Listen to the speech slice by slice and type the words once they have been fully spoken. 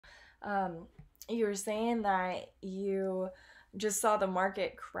Um, you were saying that you just saw the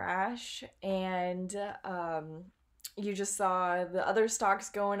market crash and you just saw the other stocks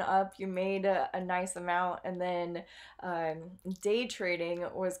going up. You made a nice amount, and then um, day trading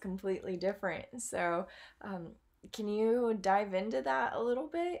was completely different. So, um, can you dive into that a little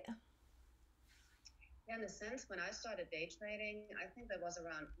bit? Yeah, in a sense, when I started day trading, I think that was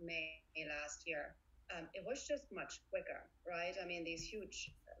around May last year. It was just much quicker, right? I mean, these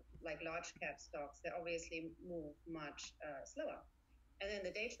huge, like large cap stocks, they obviously move much slower. And then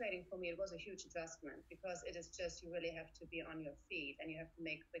the day trading for me, it was a huge adjustment because it is just you really have to be on your feet and you have to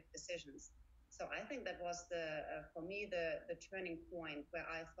make quick decisions. So I think that was the for me the turning point where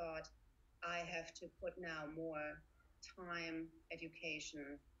I thought I have to put now more time,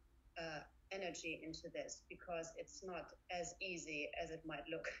 education, uh, energy into this because it's not as easy as it might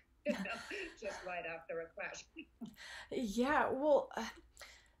look, just right after a crash. Yeah, well,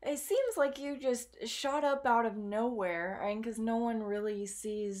 it seems like you just shot up out of nowhere, I mean, because no one really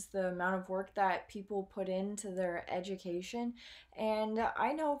sees the amount of work that people put into their education. And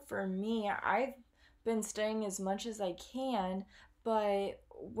I know for me, I've been studying as much as I can, but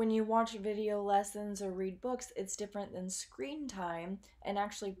when you watch video lessons or read books, it's different than screen time and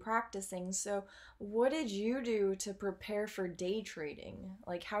actually practicing. So, what did you do to prepare for day trading?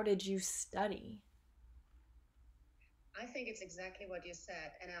 Like, how did you study? I think it's exactly what you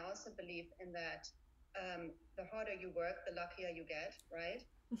said. And I also believe in that the harder you work, the luckier you get, right?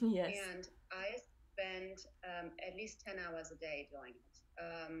 Yes. And I spend at least 10 hours a day doing it.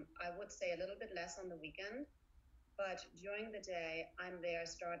 I would say a little bit less on the weekend, but during the day, I'm there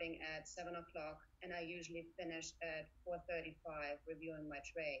starting at 7 o'clock, and I usually finish at 4:35 reviewing my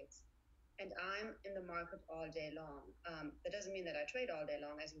trades. And I'm in the market all day long. That doesn't mean that I trade all day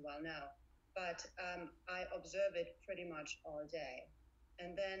long, as you well know, but I observe it pretty much all day.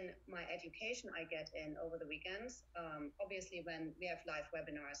 And then my education I get in over the weekends. Obviously, when we have live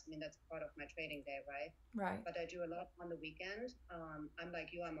webinars, I mean, that's part of my trading day, right? Right. But I do a lot on the weekend. I'm like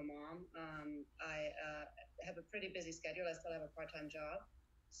you, I'm a mom. I have a pretty busy schedule. I still have a part time job.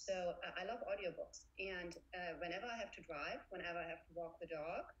 So I love audiobooks. And whenever I have to drive, whenever I have to walk the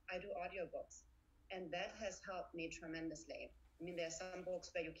dog, I do audiobooks. And that has helped me tremendously. I mean, there are some books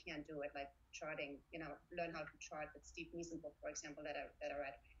where you can't do it, like charting, learn how to chart, with Steve Neeson book, for example, that I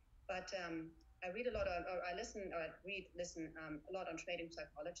read. But I read a lot on, or I listen, or I read, listen a lot on trading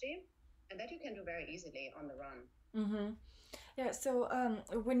psychology. And that you can do very easily on the run. Mm-hmm. Yeah, so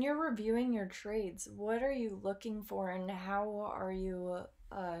when you're reviewing your trades, what are you looking for and how are you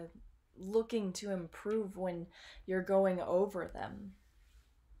looking to improve when you're going over them?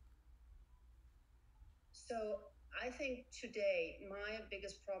 So I think today my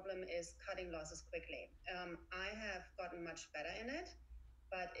biggest problem is cutting losses quickly. I have gotten much better in it,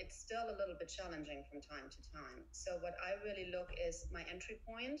 but it's still a little bit challenging from time to time. So what I really look is my entry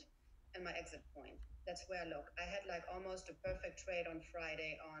point and my exit point. That's where I look. I had like almost a perfect trade on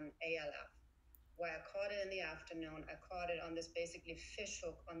Friday on ALF, where I caught it in the afternoon. I caught it on this basically fish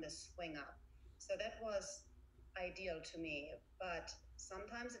hook on the swing up. So that was ideal to me, but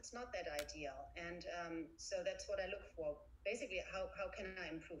sometimes it's not that ideal. And so that's what I look for. Basically, how can I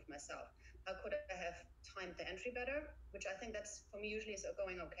improve myself? How could I have timed the entry better? Which I think that's for me usually is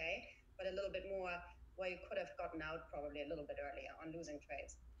going okay, but a little bit more where you could have gotten out probably a little bit earlier on losing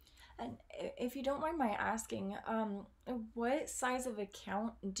trades. And if you don't mind my asking, what size of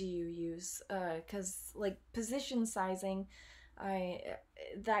account do you use? Because like position sizing, I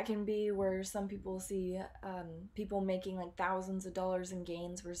that can be where some people see people making like thousands of dollars in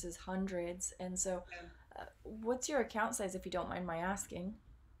gains versus hundreds. And so, Yeah. what's your account size if you don't mind my asking?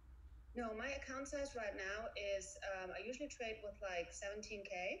 No, my account size right now is I usually trade with like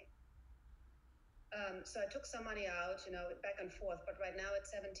 17K. So I took some money out, back and forth, but right now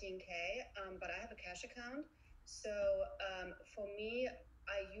it's 17K. But I have a cash account. So for me,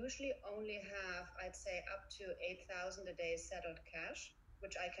 I usually only have, I'd say, up to 8,000 a day settled cash,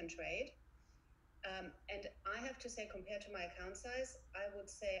 which I can trade. And I have to say, compared to my account size, I would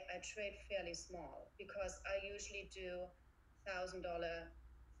say I trade fairly small because I usually do $1,000.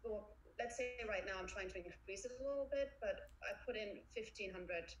 Well, let's say right now I'm trying to increase it a little bit, but I put in $1,500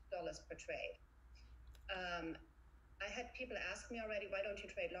 per trade. um, I had people ask me already, why don't you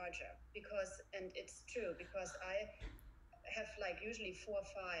trade larger? Because, and it's true, because I have like usually four or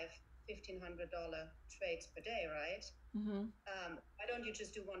five $1,500 trades per day, right? Mm-hmm. Why don't you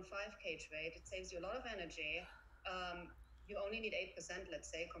just do one 5K trade? It saves you a lot of energy. You only need 8%,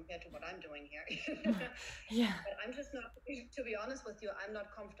 let's say, compared to what I'm doing here. Yeah. But I'm just not, to be honest with you, I'm not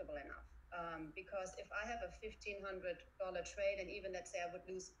comfortable enough. Because if I have a $1,500 trade, and even let's say I would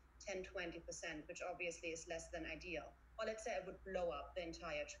lose 10-20%, which obviously is less than ideal. Or let's say I would blow up the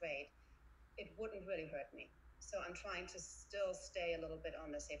entire trade, it wouldn't really hurt me. So I'm trying to still stay a little bit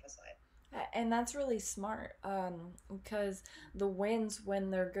on the safer side. And that's really smart, because the wins,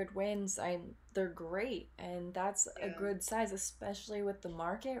 when they're good wins, they're great, and that's a Yeah. good size, especially with the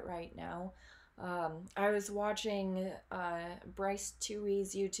market right now. I was watching Bryce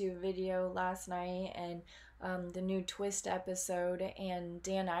Tui's YouTube video last night, and the new Twist episode, and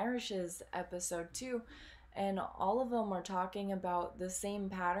Dan Irish's episode too, and all of them are talking about the same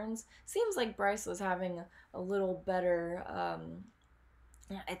patterns. Seems like Bryce was having a little better.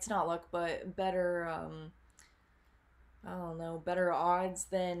 It's not luck, but better, I don't know, better odds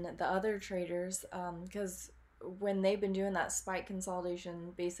than the other traders. Because when they've been doing that spike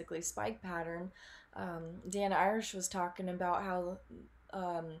consolidation, basically spike pattern, Dan Irish was talking about how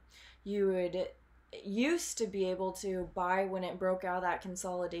you would used to be able to buy when it broke out of that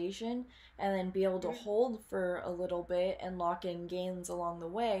consolidation and then be able to hold for a little bit and lock in gains along the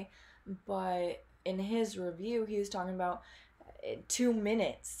way. But in his review, he was talking about 2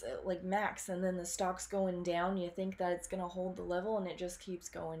 minutes like max, and then the stock's going down. You think that it's going to hold the level, and it just keeps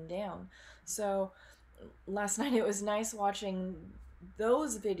going down. So last night it was nice watching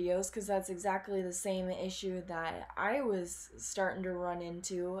those videos, because that's exactly the same issue that I was starting to run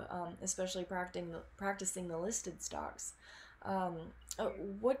into, especially practicing the listed stocks. um,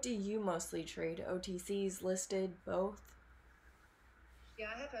 what do you mostly trade? OTCs, listed, both? Yeah,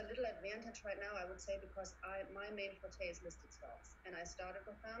 I have a little advantage right now, I would say, because my main forte is listed stocks, and I started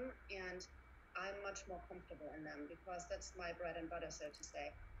with them, and I'm much more comfortable in them because that's my bread and butter, so to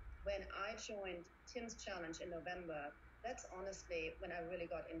say. When I joined Tim's challenge in November, that's honestly when I really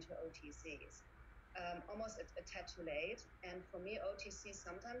got into OTCs. Almost a tad too late, and for me, OTCs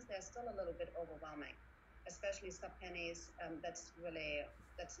sometimes they're still a little bit overwhelming, especially sub pennies. That's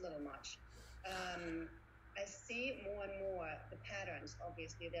a little much. I see more and more the patterns.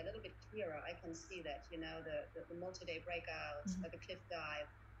 Obviously, they're a little bit clearer. I can see that, the multi-day breakouts, the cliff dive,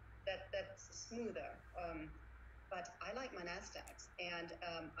 that's smoother. But I like my Nasdaqs, and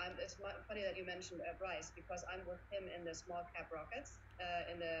it's funny that you mentioned Bryce, because I'm with him in the small cap rockets,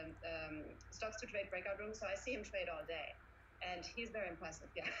 in the stocks to trade breakout room. So I see him trade all day, and he's very impressive.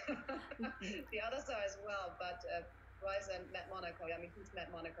 Yeah, the others are as well, but Bryce and Matt Monaco. I'm a huge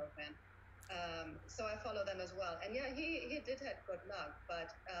Matt Monaco fan. So I follow them as well. And yeah, he did have good luck.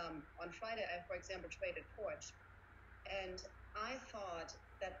 But on Friday, I, for example, traded Torch. And I thought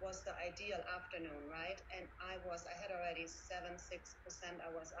that was the ideal afternoon, right? And I had already 7-6% I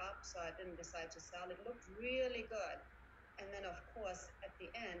was up, so I didn't decide to sell. It looked really good. And then, of course, at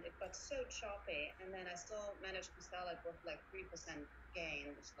the end, it got so choppy. And then I still managed to sell it with like 3%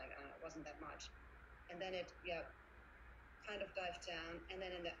 gain, which like, it wasn't that much. And then it, yeah, kind of dived down, and then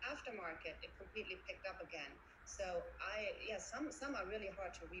in the aftermarket it completely picked up again. So some are really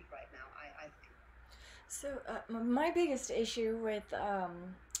hard to read right now, I think. So my biggest issue with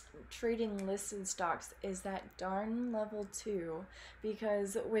trading listed stocks is that darn level 2,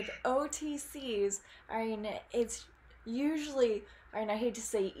 because with OTCs, I mean, it's usually, I mean, I hate to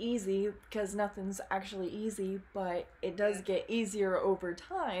say easy because nothing's actually easy, but it does get easier over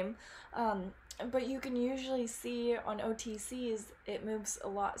time. But you can usually see on OTCs it moves a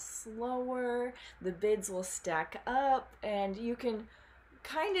lot slower, the bids will stack up, and you can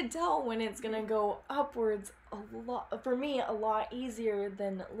kind of tell when it's going to go upwards a lot, for me, a lot easier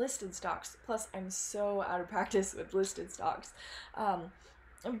than listed stocks. Plus, I'm so out of practice with listed stocks.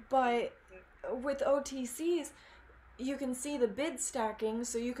 But with OTCs, you can see the bid stacking,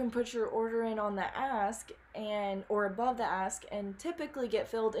 so you can put your order in on the ask and or above the ask and typically get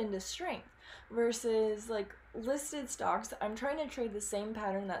filled into strength, versus like listed stocks. I'm trying to trade the same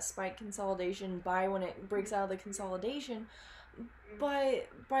pattern, that spike consolidation, buy when it breaks out of the consolidation, but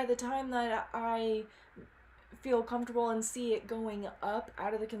by the time that I feel comfortable and see it going up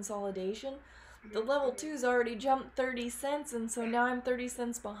out of the consolidation, the level 2's already jumped 30 cents, and so now I'm 30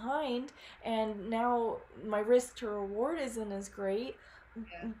 cents behind, and now my risk to reward isn't as great.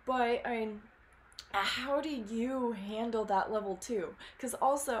 But I mean, how do you handle that level 2? Because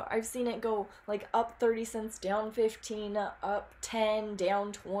also I've seen it go like up 30 cents, down 15, up 10,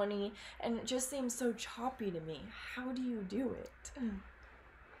 down 20, and it just seems so choppy to me. How do you do it?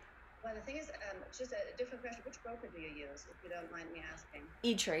 Well, the thing is, just a different question. Which broker do you use, if you don't mind me asking?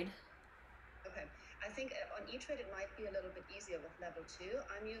 E-Trade. Okay. I think on E-Trade it might be a little bit easier with level 2.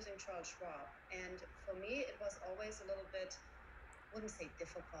 I'm using Charles Schwab, and for me it was always a little bit, wouldn't say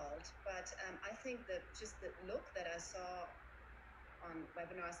difficult, but I think that just the look that I saw on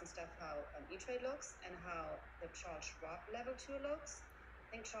webinars and stuff, how E-Trade looks and how the Charles Schwab level 2 looks,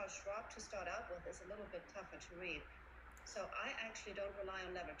 think Charles Schwab to start out with is a little bit tougher to read. So I actually don't rely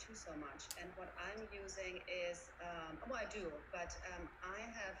on level 2 so much. And what I'm using is, well, I do, but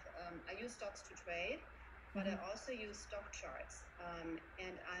I use stocks to trade, but I also use stock charts.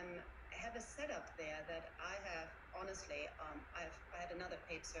 And I have a setup there that I have, honestly, I had another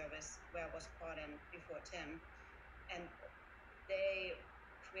paid service where I was brought in before Tim, and they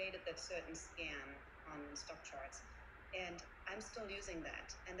created that certain scan on stock charts. And I'm still using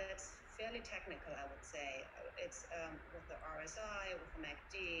that. And that's fairly technical, I would say. It's with the RSI, with the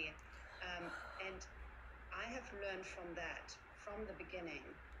MACD. And I have learned from that from the beginning.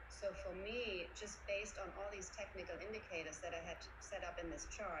 So for me, just based on all these technical indicators that I had set up in this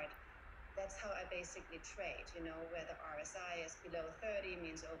chart, that's how I basically trade, where the RSI is below 30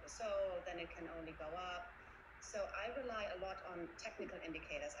 means oversold, then it can only go up. So I rely a lot on technical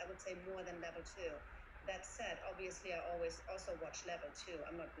indicators, I would say more than level 2. That said, obviously I always also watch level 2.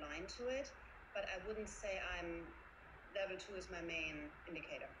 I'm not blind to it, but I wouldn't say level 2 is my main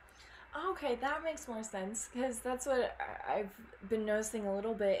indicator. Okay, that makes more sense because that's what I've been noticing a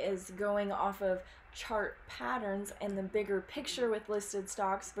little bit is going off of chart patterns and the bigger picture with listed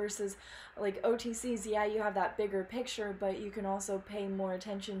stocks versus like OTCs. Yeah, you have that bigger picture, but you can also pay more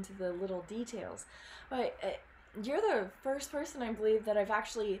attention to the little details. But you're the first person I believe that I've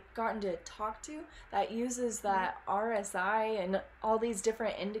actually gotten to talk to that uses that RSI and all these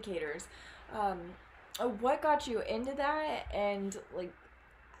different indicators. What got you into that, and like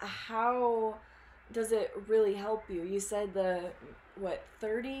how does it really help you? You said the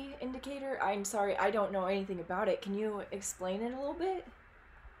 30 indicator? I'm sorry, I don't know anything about it. Can you explain it a little bit?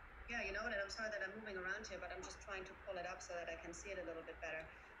 Yeah, you know what? And I'm sorry that I'm moving around here, but I'm just trying to pull it up so that I can see it a little bit better.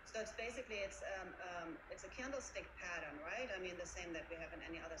 So it's basically it's a candlestick pattern, right? I mean, the same that we have in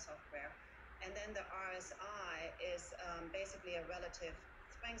any other software. And then the RSI is basically a relative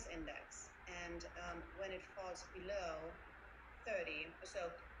strength index. And when it falls below 30, so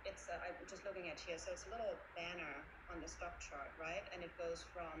I'm just looking at here. So it's a little banner on the stock chart, right? And it goes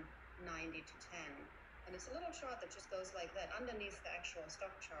from 90 to 10. And it's a little chart that just goes like that underneath the actual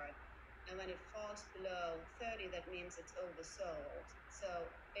stock chart. And when it falls below 30, that means it's oversold. So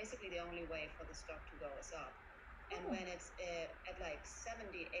basically the only way for the stock to go is up. And when it's at like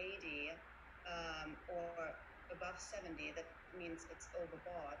 70, 80, or above 70, that means it's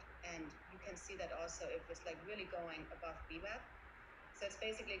overbought. And you can see that also if it's like really going above VWAP. So it's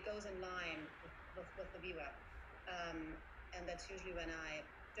basically, it goes in line with the VWAP. And that's usually when I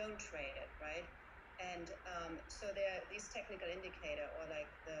don't trade it, right? And so there are these technical indicator, or like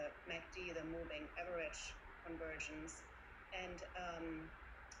the MACD, the moving average conversions. And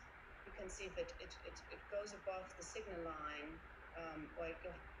you can see if it goes above the signal line, or if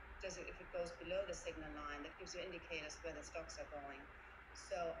it goes below the signal line, that gives you indicators where the stocks are going.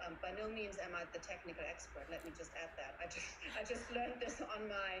 So by no means am I the technical expert. Let me just add that. I just learned this on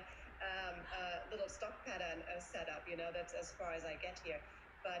my little stock pattern setup. That's as far as I get here.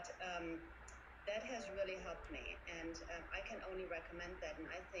 But that has really helped me, and I can only recommend that. And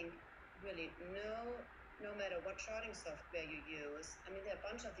I think really no matter what charting software you use, I mean, there are a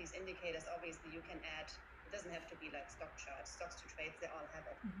bunch of these indicators. Obviously, you can add. It doesn't have to be like stock charts, stocks to trades. They all have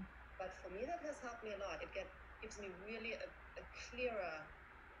it. But for me, that has helped me a lot. It gives me really a clearer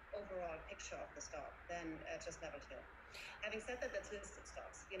overall picture of the stock than just level 2. Having said that, that's listed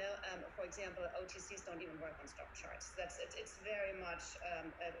stocks. For example, OTCs don't even work on stock charts. It's very much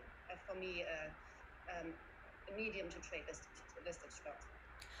for me a medium to trade listed stocks.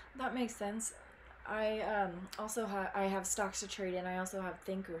 That makes sense. I also I have stocks to trade and I also have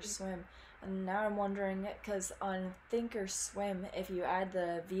Thinkorswim. And now I'm wondering because on Thinkorswim, if you add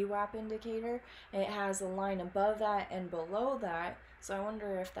the VWAP indicator, it has a line above that and below that. So I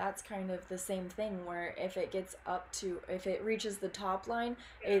wonder if that's kind of the same thing where if it reaches the top line,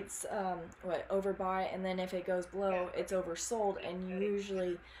 it's overbought, and then if it goes below, it's oversold, and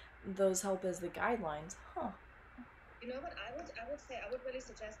usually those help as the guidelines. Huh. You know what? I would say I would really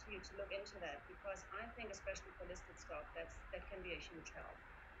suggest to you to look into that, because I think, especially for listed stock, that can be a huge help.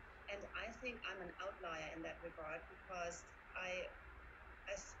 And I think I'm an outlier in that regard, because I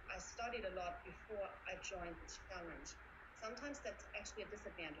studied a lot before I joined the challenge. Sometimes that's actually a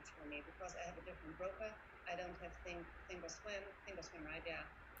disadvantage for me because I have a different broker. I don't have Thinkorswim, right? Yeah.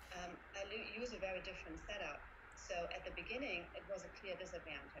 I use a very different setup. So at the beginning, it was a clear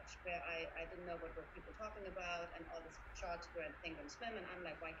disadvantage where I didn't know what were people talking about, and all these charts were in Thinkorswim, and I'm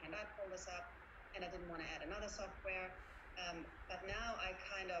like, why can't I pull this up? And I didn't want to add another software. But now I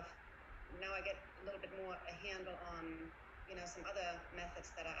get a little bit more a handle on some other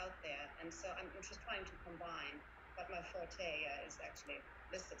methods that are out there, and so I'm just trying to combine. but my forte, yeah, is actually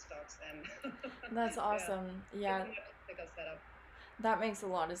listed stocks and That's yeah, awesome. it's Yeah, a much bigger setup. that makes a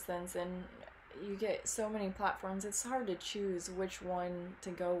lot of sense. And you get so many platforms, it's hard to choose which one to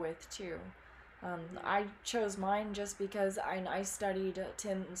go with, too. Mm, I chose mine just because I studied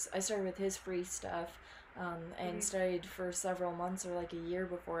Tim's, I started with his free stuff, and mm-hmm, studied for several months or like a year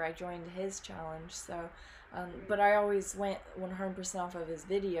before I joined his challenge. So, mm, but I always went 100% off of his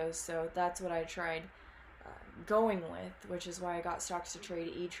videos, so that's what I tried going with, which is why I got Stocks to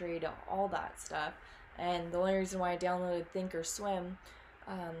Trade, E Trade, all that stuff. And the only reason why I downloaded Think or Swim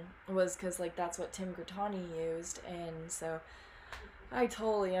was because like that's what Tim Grattani used, and so I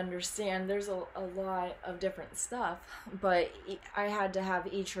totally understand. There's a lot of different stuff, but I had to have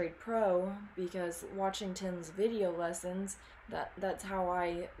E Trade Pro because watching Tim's video lessons, that's how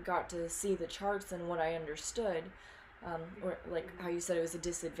I got to see the charts and what I understood. Or like mm-hmm, how you said it was a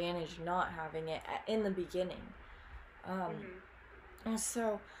disadvantage not having it in the beginning. mm-hmm.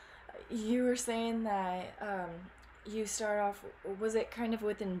 So you were saying that you start off. Was it kind of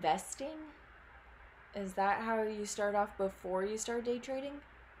with investing? Is that how you start off before you start day trading?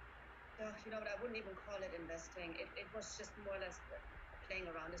 You know what? I wouldn't even call it investing. It was just more or less playing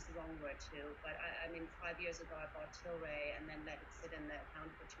around is the wrong word too. But I mean, 5 years ago, I bought Tilray and then let it sit in the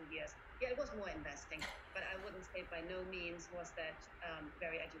account for 2 years. Yeah, it was more investing, but I wouldn't say by no means was that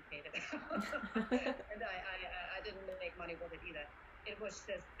very educated. And I didn't make money with it either. It was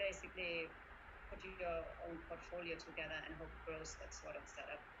just basically put your own portfolio together and hope it grows, that sort of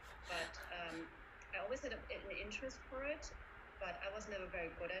setup. But I always had an interest for it, but I was never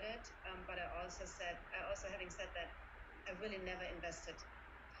very good at it. But having said that, I really never invested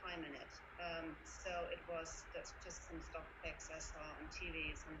time in it. So it was just some stock picks I saw on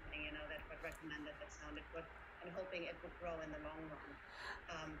TV, something that got recommended that sounded good, and hoping it would grow in the long run.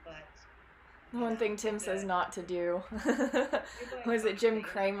 But The one thing Tim says not to do. Was it Jim exactly,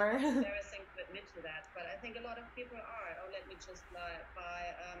 it's Cramer? almost embarrassing to admit to that, but I think a lot of people are. Oh, let me just buy.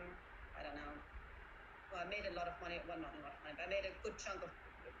 I don't know. Well, I made a lot of money. Well, not a lot of money, but I made a good chunk of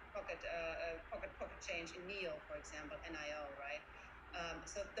pocket change in Neo, for example, NIO, right?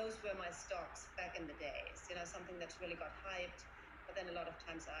 So those were my stocks back in the days. Something that's really got hyped, but then a lot of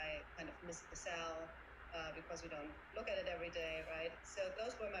times I kind of missed the sell. Because we don't look at it every day, right? So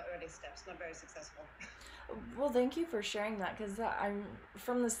those were my early steps, not very successful. Well, thank you for sharing that because I'm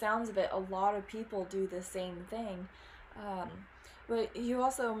from the sounds of it, a lot of people do the same thing. Um, but you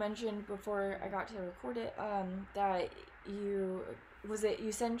also mentioned before I got to record it that you was it you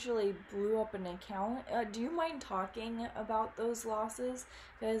essentially blew up an account. Do you mind talking about those losses?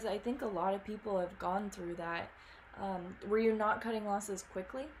 Because I think a lot of people have gone through that. Were you not cutting losses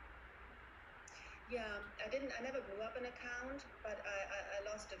quickly? Yeah, I didn't. I never blew up an account, but I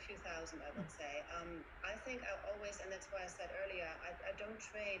lost a few thousand, I would say. I think I always, and that's why I said earlier, I don't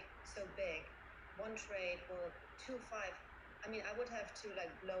trade so big. One trade will 2, 5. I mean, I would have to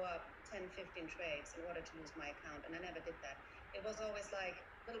like blow up 10, 15 trades in order to lose my account, and I never did that. It was always like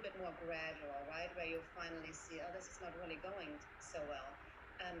a little bit more gradual, right? Where you finally see, oh, this is not really going so well.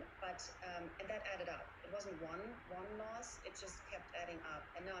 And that added up. It wasn't one loss. It just kept adding up.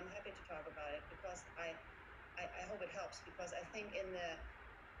 And now I'm happy to talk about it because I hope it helps, because I think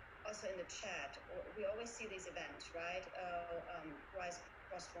also in the chat, we always see these events, right? Rise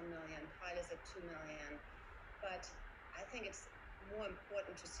crossed 1 million, Pile is at 2 million. But I think it's more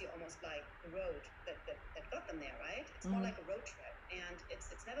important to see almost like the road that got them there, right? It's more Mm-hmm. like a road trip, and it's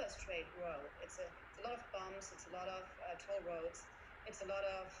never a straight road. It's a lot of bumps, it's a lot of toll roads, it's a lot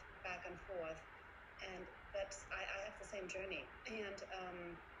of back and forth, and I have the same journey, and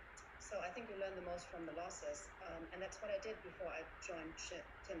so I think you learn the most from the losses, and that's what I did before I joined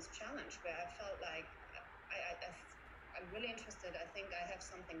Tim's challenge, where I felt like I'm really interested. I think I have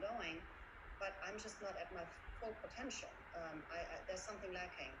something going, but I'm just not at my full potential. There's something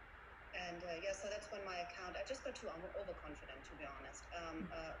lacking. And yeah, so that's when my account, I just got too overconfident, to be honest.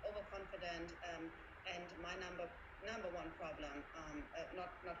 Overconfident, and my number one problem,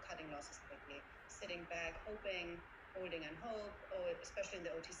 not cutting losses quickly, sitting back, hoping, holding and hope, especially in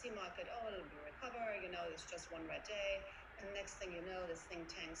the OTC market, it'll recover, it's just one red day. And next thing you know, this thing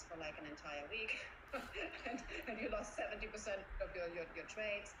tanks for like an entire week, and you lost 70% of your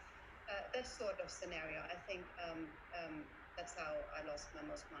trades. That sort of scenario, I think that's how I lost my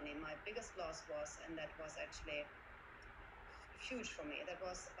most money. My biggest loss was, and that was actually huge for me, that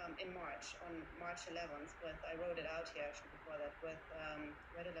was in March, on March 11th, I wrote it out here actually before that,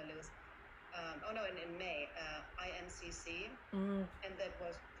 where did I lose? Oh no, in May, INCC. Mm-hmm. And that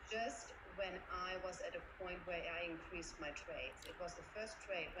was just when I was at a point where I increased my trades. It was the first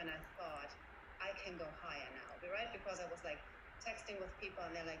trade when I thought I can go higher now, right? Because I was like texting with people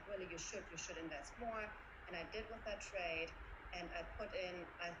and they're like, really, you should invest more. And I did with that trade, and I put in,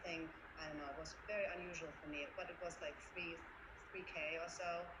 I think, I don't know, it was very unusual for me, but it was like 3K or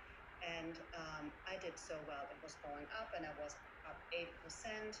so. And I did so well. It was going up, and I was up 80%.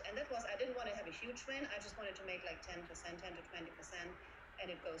 And that was, I didn't want to have a huge win. I just wanted to make like 10%, 10 to 20%. And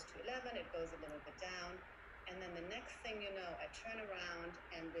it goes to 11, it goes a little bit down. And then the next thing you know, I turn around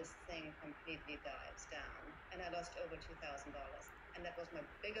and this thing completely dives down. And I lost over $2,000. And that was my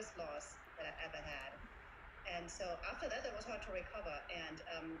biggest loss that I ever had. And so after that, it was hard to recover. And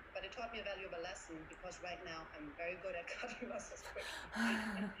but it taught me a valuable lesson, because right now I'm very good at cutting losses quickly.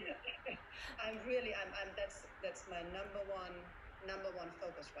 That's my number one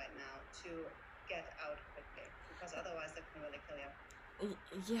focus right now, to get out quickly, because otherwise that can really kill you.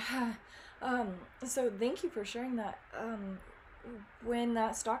 Yeah. So thank you for sharing that. When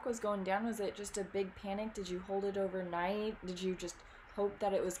that stock was going down, was it just a big panic? Did you hold it overnight? Did you just hope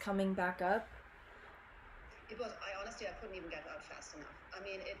that it was coming back up? I honestly, I couldn't even get out fast enough. I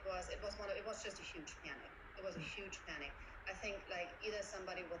mean, it was just a huge panic. It was a huge panic. I think like either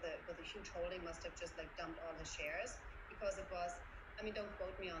somebody with a huge holding must have just like dumped all his shares, because it was, I mean, don't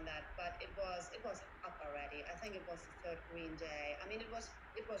quote me on that, but it was up already. I think it was the third green day. I mean, it was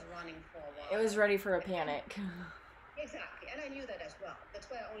running for a while. It was ready for a panic. Exactly, and I knew that as well.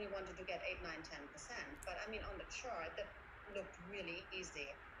 That's why I only wanted to get 8, 9, 10%. But I mean, on the chart, that looked really easy.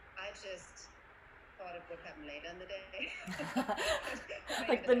 I just thought it would happen later in the day.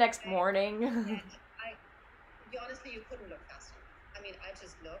 Like the next morning. Honestly, you couldn't look fast enough. I mean, I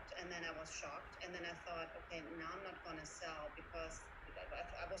just looked, and then I was shocked, and then I thought, okay, now I'm not going to sell, because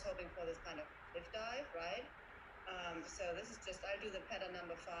I was hoping for this kind of cliff dive, right? So this is just, I'll do the pattern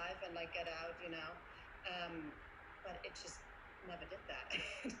number 5 and like get out, but it just never did that.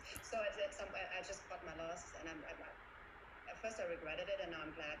 So I just cut my losses, and at first I regretted it, and now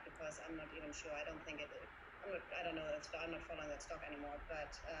I'm glad, because I'm not even sure. I don't think I don't know that stock. I'm not following that stock anymore,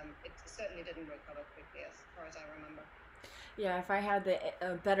 but it certainly didn't recover quickly, as far as I remember. Yeah, if I had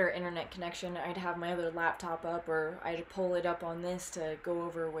a better internet connection, I'd have my other laptop up, or I'd pull it up on this to go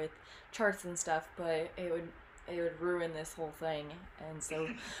over with charts and stuff, but it would ruin this whole thing, and so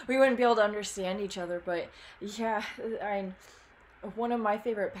we wouldn't be able to understand each other. But yeah, one of my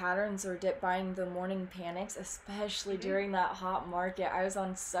favorite patterns are dip buying the morning panics, especially during that hot market. I was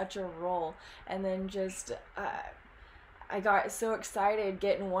on such a roll, and then just I got so excited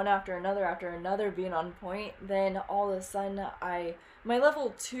getting one after another being on point. Then all of a sudden, my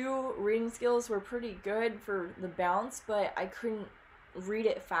level 2 reading skills were pretty good for the bounce, but I couldn't read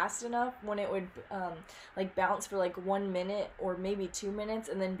it fast enough when it would like bounce for like 1 minute or maybe 2 minutes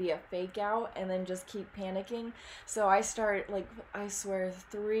and then be a fake out and then just keep panicking. So I start, like, I swear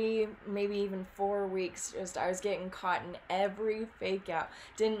 3 maybe even 4 weeks, just I was getting caught in every fake out.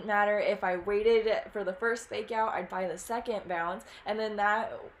 Didn't matter if I waited for the first fake out, I'd buy the second bounce, and then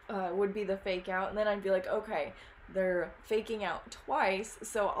that would be the fake out, and then I'd be like, okay, they're faking out twice,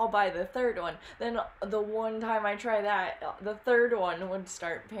 so I'll buy the third one. Then the one time I try that, the third one would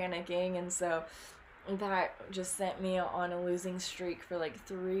start panicking, and so that just sent me on a losing streak for like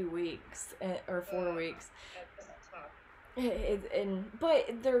 3 weeks or 4 weeks.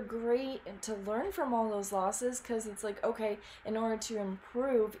 But they're great to learn from all those losses, because it's like, okay, in order to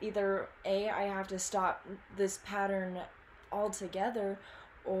improve, either A, I have to stop this pattern altogether,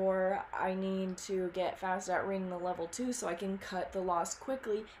 or I need to get fast at reading the level 2 so I can cut the loss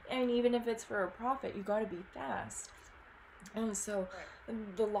quickly. And even if it's for a profit, you gotta be fast. And so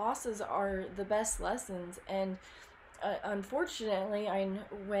the losses are the best lessons. And unfortunately,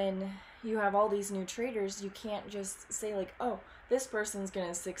 when you have all these new traders, you can't just say like, oh, this person's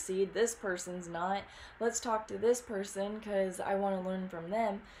gonna succeed, this person's not. Let's talk to this person because I want to learn from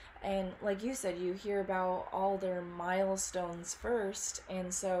them. And like you said, you hear about all their milestones first,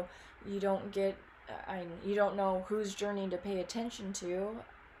 and so you don't you don't know whose journey to pay attention to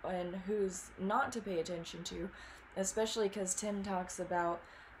and who's not to pay attention to, especially because Tim talks about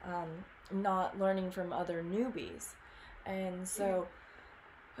not learning from other newbies. And so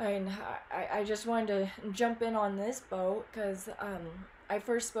I just wanted to jump in on this boat because I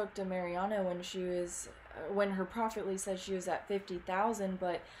first spoke to Mariana when her Profitly said she was at 50,000,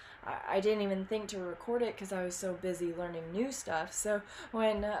 but I didn't even think to record it because I was so busy learning new stuff. So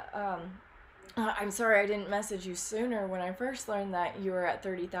when I'm sorry I didn't message you sooner. When I first learned that you were at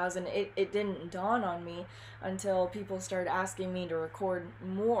 30,000, it didn't dawn on me until people started asking me to record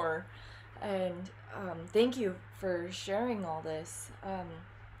more. And thank you for sharing all this.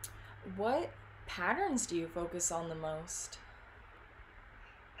 What patterns do you focus on the most?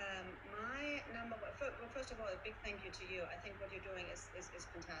 My first of all, a big thank you to you. I think what you're doing is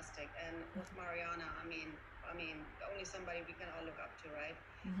fantastic. And with Mariana, only somebody we can all look up to, right?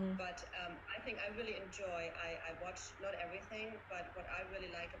 Mm-hmm. But I think I really enjoy, I watch not everything, but what I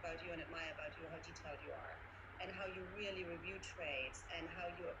really like about you and admire about you, how detailed you are, and how you really review trades and how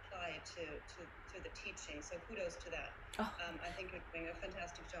you apply it to the teaching. So kudos to that. Oh, I think you're doing a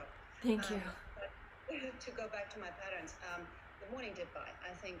fantastic job. thank you. But to go back to my patterns, the morning dip buy, I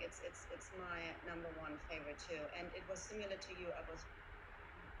think it's my number one favorite too. And it was similar to you. I was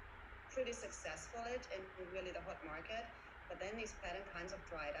pretty successful in really the hot market, but then these pattern kinds of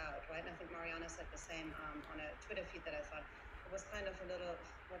dried out, right? And I think Mariana said the same on a Twitter feed that I thought it was kind of a little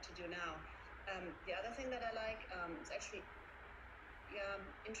what to do now. The other thing that I like is actually,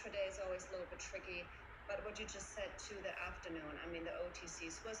 intraday is always a little bit tricky. But what you just said to the afternoon, the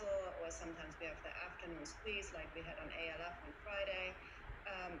OTC swizzle, or sometimes we have the afternoon squeeze like we had on ALF on Friday.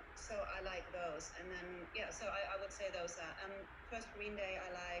 So I like those. And then, so I would say those are, first green day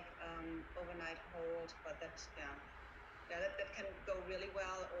I like, overnight hold, but that can go really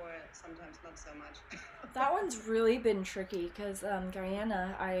well or sometimes not so much. That one's really been tricky because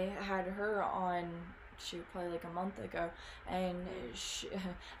Guyana, I had her on, shoot, probably like a month ago, and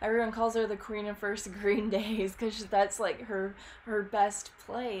everyone calls her the queen of first green days because that's like her best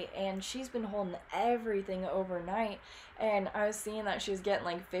play, and she's been holding everything overnight. And I was seeing that she was getting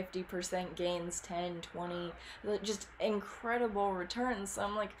like 50% gains, 10, 20, just incredible returns. So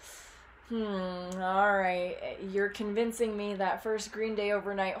I'm like, alright, you're convincing me that first green day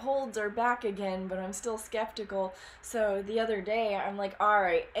overnight holds are back again, but I'm still skeptical. So the other day, I'm like,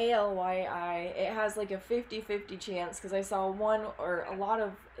 alright, ALYI, it has like a 50-50 chance, because I saw one or a lot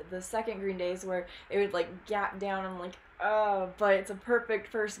of the second green days where it would like gap down. I'm like, oh, but it's a perfect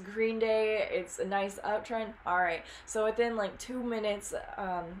first green day, it's a nice uptrend. Alright, so within like 2 minutes,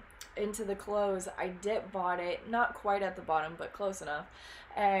 into the close, I dip bought it, not quite at the bottom, but close enough,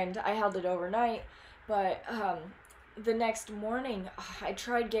 and I held it overnight. But the next morning, I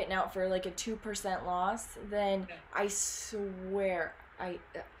tried getting out for like a 2% loss. Then I swear,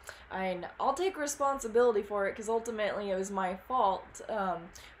 I'll take responsibility for it because ultimately it was my fault.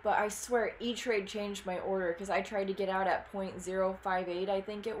 But I swear E-Trade changed my order because I tried to get out at 0.058, I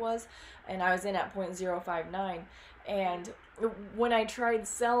think it was, and I was in at 0.059. And when I tried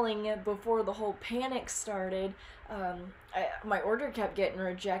selling it before the whole panic started, my order kept getting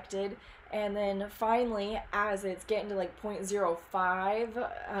rejected. And then finally, as it's getting to like 0.05,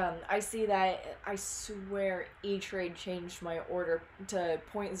 I see that, I swear, E-Trade changed my order to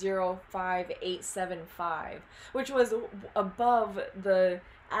 0.05875, which was above the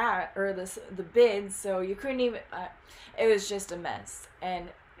bid, so you couldn't even, it was just a mess. And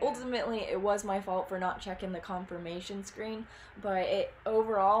ultimately, it was my fault for not checking the confirmation screen, but it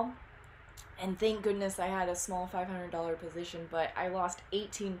overall, and thank goodness I had a small $500 position, but I lost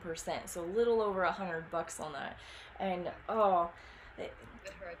 18%, so a little over $100 on that. And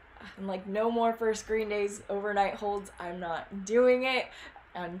I'm like, no more first green days overnight holds. I'm not doing it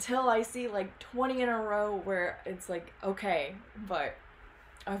until I see like 20 in a row where it's like, okay, but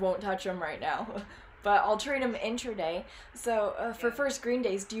I won't touch them right now. But I'll trade them intraday. So for first green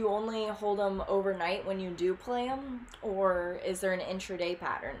days, do you only hold them overnight when you do play them, or is there an intraday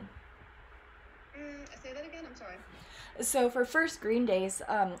pattern? Say that again, I'm sorry. So for first green days,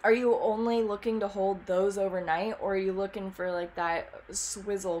 are you only looking to hold those overnight, or are you looking for like that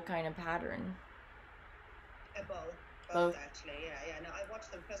swizzle kind of pattern? Both actually, No, I watch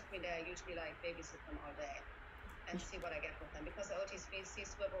them first green day. I usually like babysit them all day and see what I get with them, because the OTC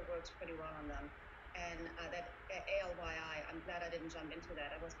swivel works pretty well on them. And that ALYI, I'm glad I didn't jump into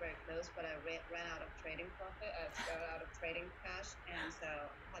that. I was very close, but I ran out of trading profit, out of trading cash, and so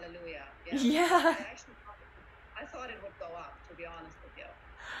hallelujah. Yeah. I thought it would go up, to be honest with you.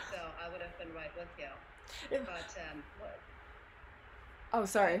 So I would have been right with you. But oh,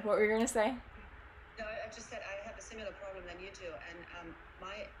 sorry. What were you gonna say? No, I just said I have a similar problem than you do, and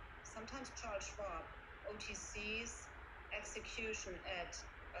sometimes Charles Schwab OTC's execution at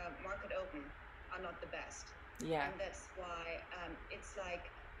market open are not the best. Yeah. And that's why it's like,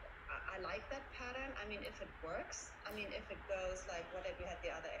 I like that pattern. If it works, if it goes like what we had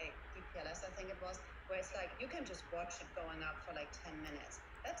the other DPLS, I think it was, where it's like you can just watch it going up for like 10 minutes.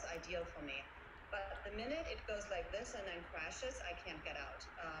 That's ideal for me. But the minute it goes like this and then crashes, I can't get out.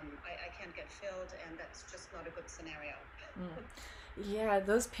 I can't get filled, and that's just not a good scenario. Yeah,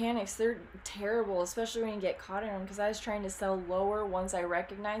 those panics, they're terrible, especially when you get caught in them, because I was trying to sell lower once I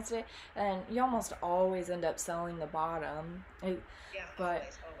recognized it, and you almost always end up selling the bottom. Always. Yeah, it's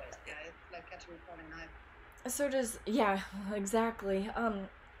like catching a falling knife. So exactly.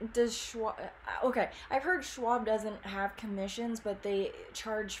 Does Schwab? Okay, I've heard Schwab doesn't have commissions, but they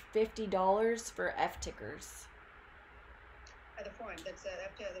charge $50 for F tickers. The foreign, that's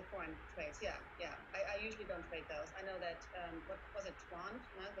after the foreign trades. Yeah, yeah. I usually don't trade those. I know that, what was it, Twan,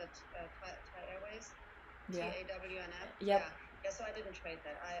 no? That Thai Airways, Yeah. TAWNF. Yep. Yeah, yeah. So I didn't trade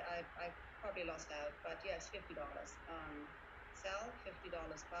that. I probably lost out, but yeah, it's $50. Sell $50,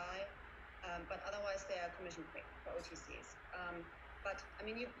 buy, but otherwise they are commission free for OTCs. But I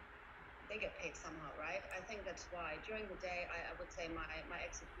mean, they get paid somehow, right? I think that's why during the day I would say my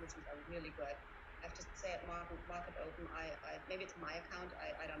executions are really good. I have to say at market open, I maybe it's my account,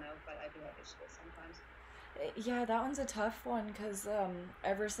 I don't know, but I do have issues sometimes. Yeah, that one's a tough one because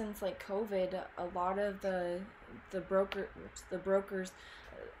ever since like COVID, a lot of the brokers,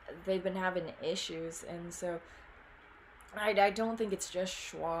 they've been having issues, and so I don't think it's just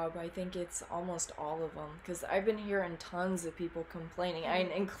Schwab. I think it's almost all of them because I've been hearing tons of people complaining,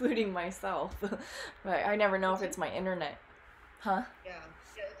 including myself. But I never know Well, if Tim, it's my internet. Huh? yeah,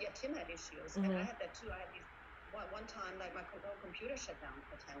 yeah. Tim had issues, and Mm-hmm. I had that too. I had these one time, like my whole computer shut down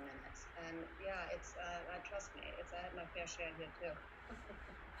for 10 minutes, and yeah, it's trust me, it's I had my fair share here too.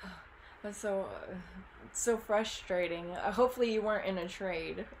 That's so frustrating. Hopefully you weren't in a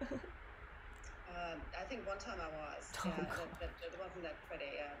trade. I think one time I was. Oh Yeah, God. that wasn't that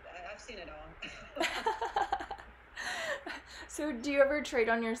pretty. Yeah, I've seen it all. So do you ever trade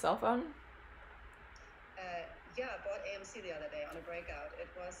on your cell phone? Yeah, I bought AMC the other day on a breakout. It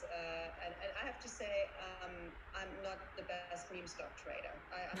was, and I have to say, I'm not the best meme stock trader.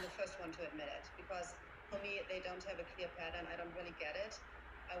 I'm the first one to admit it because for me, they don't have a clear pattern. I don't really get it.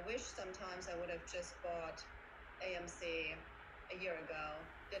 I wish sometimes I would have just bought AMC a year ago,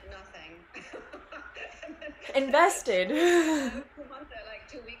 did nothing, and then Invested. like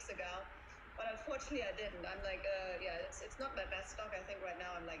 2 weeks ago. But unfortunately, I didn't. I'm like, yeah, it's not my best stock. I think right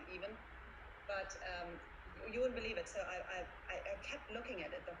now I'm like even. But you wouldn't believe it. So I kept looking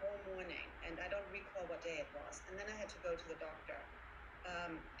at it the whole morning, and I don't recall what day it was. And then I had to go to the doctor.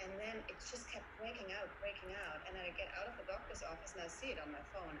 And then it just kept breaking out. And then I get out of the doctor's office and I see it on my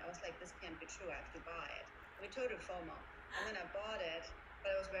phone. I was like, this can't be true. I have to buy it. I mean, total FOMO. And then I bought it,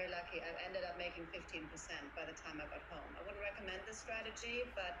 but I was very lucky. I ended up making 15% by the time I got home. I wouldn't recommend this strategy,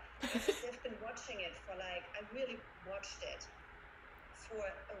 but I just have been watching it for like, I really watched it for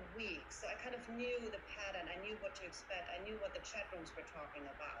a week. So I kind of knew the pattern. I knew what to expect. I knew what the chat rooms were talking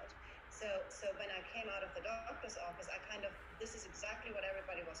about. So when I came out of the doctor's office, this is exactly what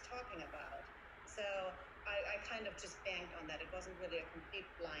everybody was talking about. So I kind of just banked on that. It wasn't really a complete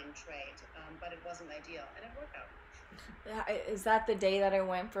blind trade, but it wasn't ideal, and it worked out. Is that the day that I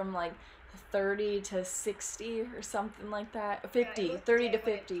went from like 30 to 60 or something like that? Yeah, it 50, was the 30 day to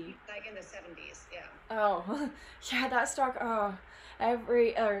when it 50. peaked, like in the 70s. Yeah. Oh, yeah, that stock, oh,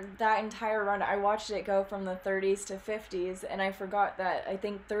 that entire run, I watched it go from the 30s to 50s, and I forgot that I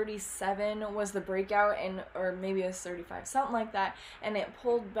think 37 was the breakout, or maybe it was 35, something like that, and it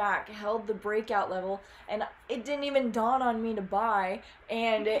pulled back, held the breakout level, and it didn't even dawn on me to buy,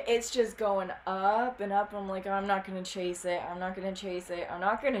 and it's just going up and up, and I'm like, oh, I'm not gonna chase it, I'm not gonna chase it, I'm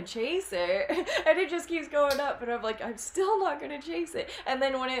not gonna chase it, and it just keeps going up, but I'm like, I'm still not gonna chase it, and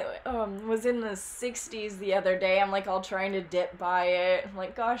then when it was in the 60s the other day, I'm like all trying to dip by it, I'm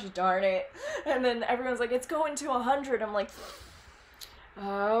like, gosh darn it, and then everyone's like, it's going to 100, I'm like,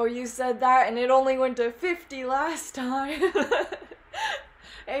 oh, you said that, and it only went to 50 last time.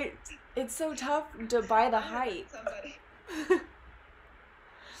 it, it's so tough to buy the hype. Somebody.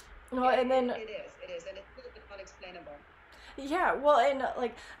 Well, Yeah, and then it is, and it's a little bit unexplainable. yeah, well, and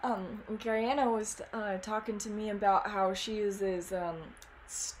like Gariana was talking to me about how she uses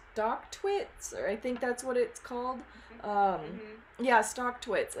stock twits, or I think that's what it's called. Yeah, stock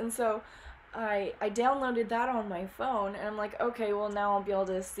twits, and so I downloaded that on my phone, and I'm like, okay, well now I'll be able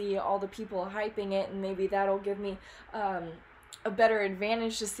to see all the people hyping it, and maybe that'll give me a better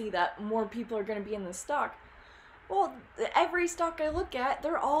advantage to see that more people are going to be in the stock. Well, every stock I look at,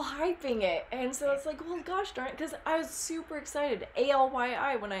 they're all hyping it. And so it's like, well, gosh darn it, because I was super excited.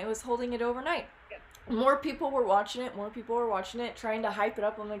 ALYI when I was holding it overnight. Yeah. More people were watching it, trying to hype it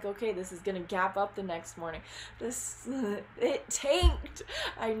up. I'm like, okay, this is going to gap up the next morning. It tanked.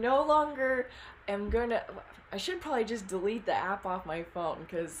 I no longer am going to, I should probably just delete the app off my phone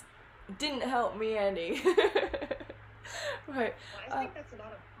because it didn't help me any. Right. Well, I think that's a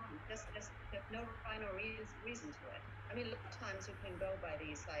lot of fun. There's no rhyme or reason to it. I mean, a lot of times you can go by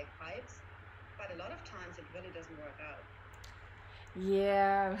these like hypes, but a lot of times it really doesn't work out.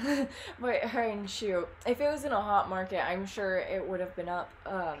 Yeah, but and shoot, if it was in a hot market, I'm sure it would have been up.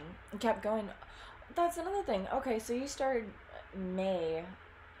 Kept going. That's another thing. Okay, so you started May.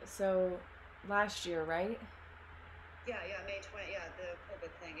 So last year, right? Yeah, yeah, May 20. Yeah, the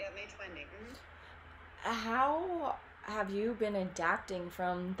COVID thing. Yeah, May 20. How have you been adapting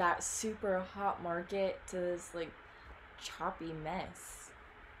from that super hot market to this like choppy mess?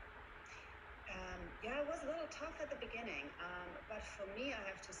 Yeah, it was a little tough at the beginning, but for me, I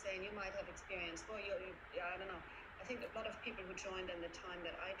have to say, and you might have experienced, well, yeah, I don't know. I think a lot of people who joined in the time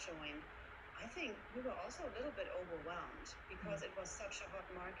that I joined, I think we were also a little bit overwhelmed because it was such a hot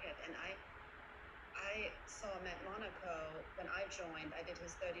market. And I saw Matt Monaco when I joined. I did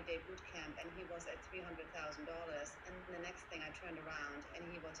his 30-day boot camp, and he was at $300,000. And the next thing I turned around, and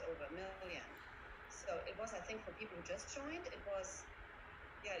he was over $1 million. So it was, I think, for people who just joined, it was,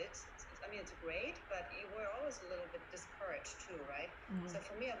 yeah, I mean, it's great, but you were always a little bit discouraged too, right? Mm-hmm. So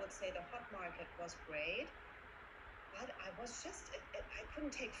for me, I would say the hot market was great, but I was just, I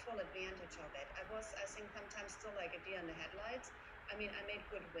couldn't take full advantage of it. I think, sometimes still like a deer in the headlights. I mean, I made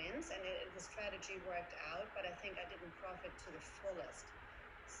good wins and the strategy worked out, but I think I didn't profit to the fullest.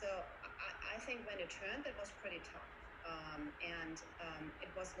 So I think when it turned, it was pretty tough. It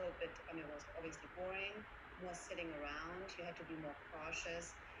was a little bit, I mean, it was obviously boring, more sitting around. You had to be more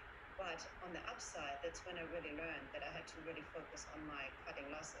cautious. But on the upside, that's when I really learned that I had to really focus on my cutting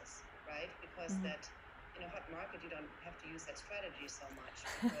losses, right? Because Mm-hmm. that, in a hot market, you don't have to use that strategy so much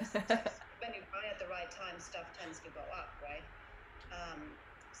because just when you buy at the right time, stuff tends to go up, right?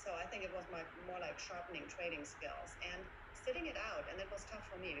 So I think it was more like sharpening trading skills and sitting it out. And it was tough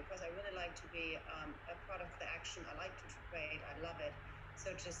for me because I really like to be a part of the action. I like to trade. I love it.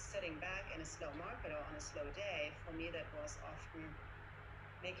 So just sitting back in a slow market or on a slow day, for me, that was often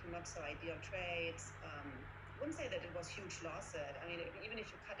making not so ideal trades. I wouldn't say that it was huge losses. I mean, even if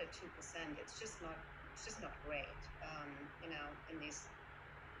you cut it 2%, it's just not great. In these,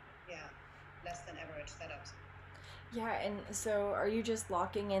 yeah, less than average setups. Yeah, and so are you just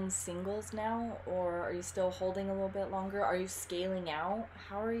locking in singles now, or are you still holding a little bit longer? Are you scaling out?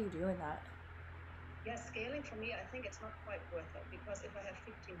 How are you doing that? Yeah, scaling for me, I think it's not quite worth it because if I have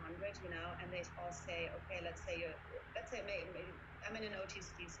 1,500, and they all say, okay, let's say maybe I'm in an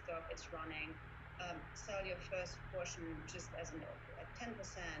OTC stock, it's running. Sell your first portion just as at 10%, 20%,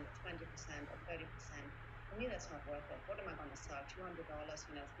 or 30%. For me, that's not worth it. What am I going to sell? $200,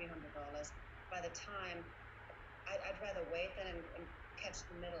 $300. By the time I'd rather wait than and catch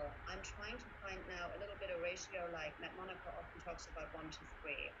the middle. I'm trying to find now a little bit of ratio like Matt Monaco often talks about 1 to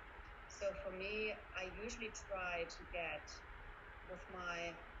 3. So for me, I usually try to get with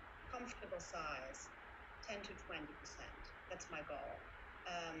my comfortable size 10 to 20%. That's my goal.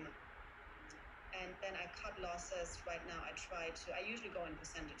 Um, and then I cut losses. Right now, I usually go in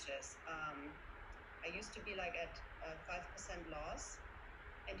percentages. I used to be like at a 5% loss.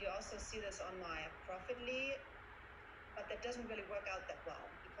 And you also see this on my Profitly, but that doesn't really work out that well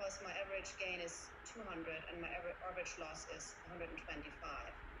because my average gain is 200 and my average loss is 125.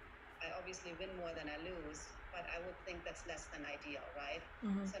 I obviously win more than I lose, but I would think that's less than ideal, right?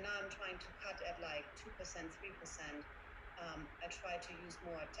 Mm-hmm. So now I'm trying to cut at like 2%, 3%. I try to use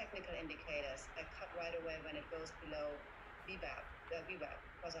more technical indicators. I cut right away when it goes below VWAP,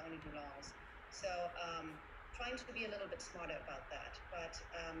 because I only do longs. So trying to be a little bit smarter about that. But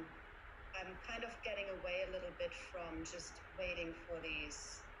I'm kind of getting away a little bit from just waiting for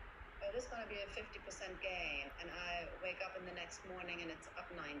these, oh, this is going to be a 50% gain. And I wake up in the next morning and it's up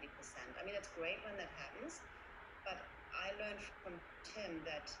 90%. I mean, it's great when that happens. But I learned from Tim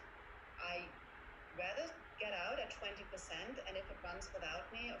that I rather get out at 20%. And if it runs without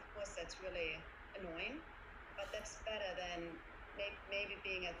me, of course, that's really annoying. But that's better than maybe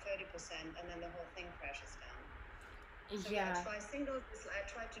being at 30% and then the whole thing crashes down. So yeah, Yeah, try singles. I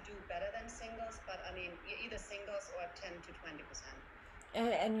try to do better than singles, but I mean, either singles or 10 to 20%.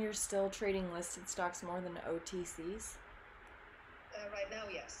 and you're still trading listed stocks more than OTCs? Right now,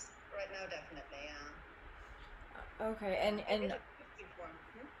 yes. Right now, definitely, yeah. Okay, Yeah, and it switched before.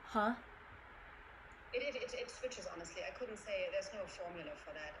 huh? It switches, honestly. I couldn't say, there's no formula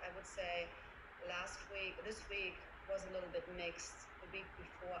for that. I would say this week was a little bit mixed. The week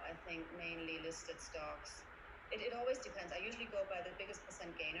before, I think mainly listed stocks. It always depends. I usually go by the biggest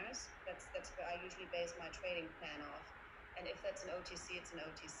percent gainers. That's where I usually base my trading plan off. And if that's an OTC, it's an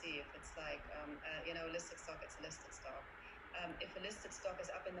OTC. If it's like, a listed stock, it's a listed stock. If a listed stock is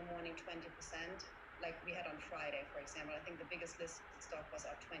up in the morning 20%, like we had on Friday, for example, I think the biggest listed stock was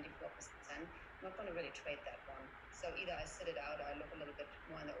up 24%. I'm not going to really trade that one. So either I sit it out or I look a little bit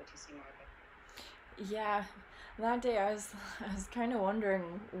more in the OTC market. Yeah, that day I was kind of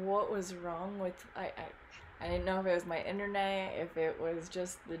wondering what was wrong with I I didn't know if it was my internet, if it was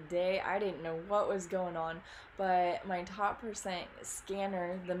just the day. I didn't know what was going on. But my top percent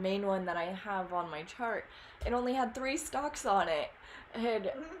scanner, the main one that I have on my chart, it only had three stocks on it.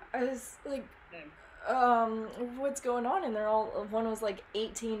 And I was like, what's going on? And they're all, one was like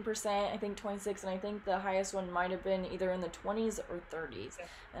 18%, I think 26, and I think the highest one might have been either in the 20s or 30s.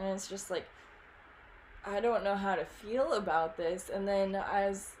 And it's just like, I don't know how to feel about this. And then I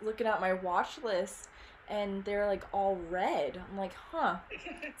was looking at my watch list and they're like all red. I'm like, huh,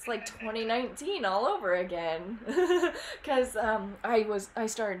 it's like 2019 all over again. Because I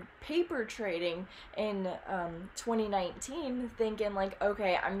started paper trading in 2019 thinking like,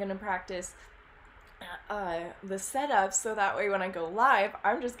 okay, I'm going to practice the setup so that way when I go live,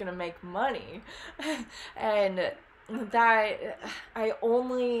 I'm just going to make money. And that I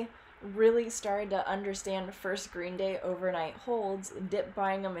only really started to understand first green day overnight holds, dip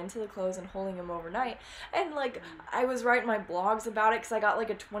buying them into the close and holding them overnight. And like I was writing my blogs about it because I got like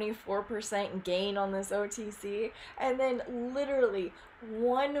a 24% gain on this OTC. And then literally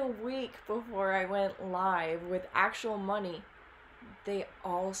 1 week before I went live with actual money, they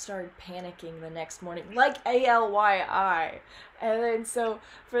all started panicking the next morning, like ALYI. And then so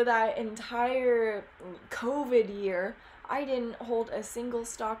for that entire COVID year, I didn't hold a single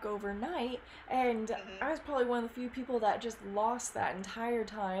stock overnight, and I was probably one of the few people that just lost that entire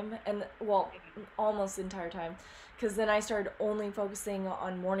time, and well, almost the entire time, because then I started only focusing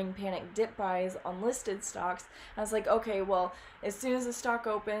on morning panic dip buys on listed stocks. I was like, okay, well, as soon as the stock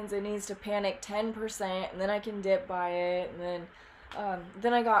opens, it needs to panic 10%, and then I can dip buy it, and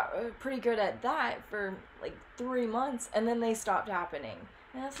then I got pretty good at that for like 3 months, and then they stopped happening.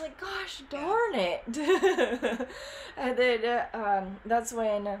 And I was like, gosh darn it. And then that's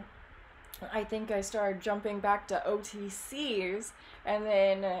when I think I started jumping back to OTCs. And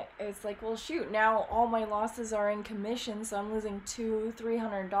then it's like, well, shoot, now all my losses are in commission. So I'm losing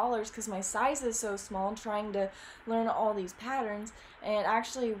 $200-$300 because my size is so small, trying to learn all these patterns. And it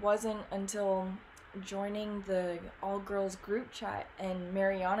actually wasn't until joining the all girls group chat and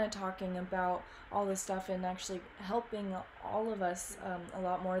Mariana talking about all this stuff and actually helping all of us a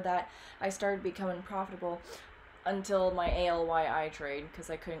lot more that I started becoming profitable until my ALYI trade because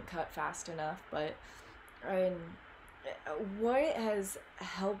I couldn't cut fast enough. But what has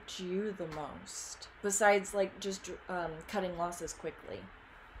helped you the most besides like just cutting losses quickly?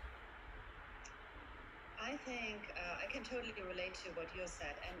 I think I can totally relate to what you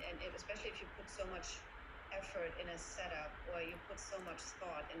said, and especially if you put so much effort in a setup or you put so much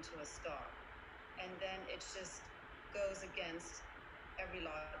thought into a stock, and then it just goes against every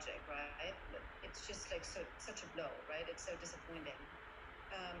logic, right? It's just like such a blow, right? It's so disappointing.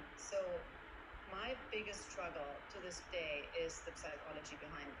 So my biggest struggle to this day is the psychology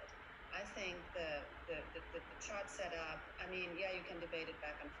behind it. I think the chart setup, I mean, yeah, you can debate it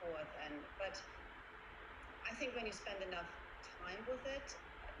back and forth, but I think when you spend enough time with it,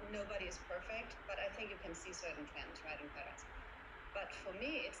 nobody is perfect, but I think you can see certain trends, right, in patterns. But for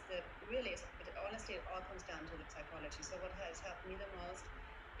me, honestly, it all comes down to the psychology. So what has helped me the most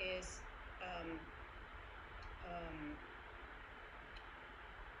is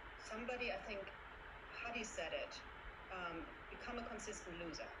somebody, I think, Hadi said it, become a consistent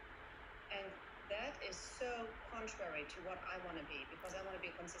loser. And that is so contrary to what I want to be, because I want to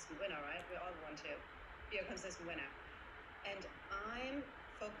be a consistent winner, right? We all want to be a consistent winner. And I'm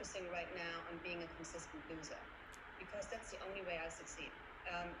focusing right now on being a consistent loser because that's the only way I'll succeed.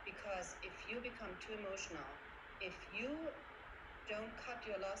 Because if you become too emotional, if you don't cut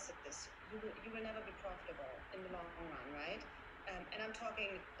your losses, you will never be profitable in the long run, right? And I'm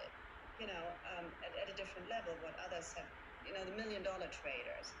talking, at a different level, what others have, the $1 million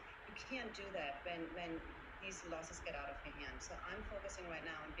traders. You can't do that when these losses get out of your hand. So I'm focusing right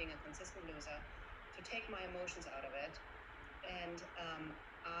now on being a consistent loser, to take my emotions out of it, and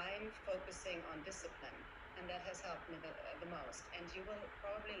I'm focusing on discipline, and that has helped me the most. And you will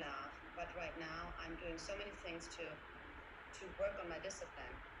probably laugh, but right now I'm doing so many things to work on my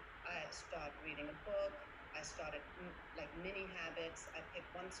discipline. I started reading a book. I started like mini habits. I pick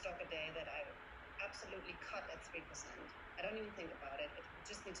one stock a day that I absolutely cut at 3%. I don't even think about it. It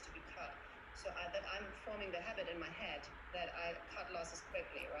just needs to be cut. So that I'm forming the habit in my head that I cut losses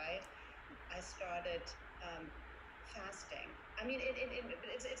quickly, right? I started fasting. I mean,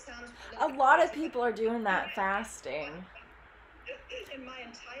 it sounds A lot of people are doing that fasting. In my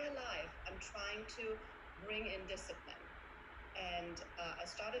entire life, I'm trying to bring in discipline. And I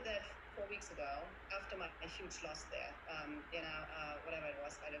started that 4 weeks ago after my huge loss there. Whatever it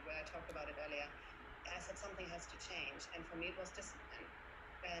was, where I talked about it earlier. I said something has to change. And for me, it was discipline.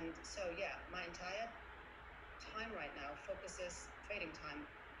 And so, yeah, my entire time right now trading time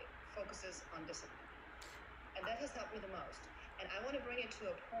focuses on discipline. And that has helped me the most. And I want to bring it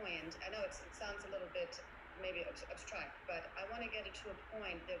to a point. I know it sounds a little bit maybe abstract, but I want to get it to a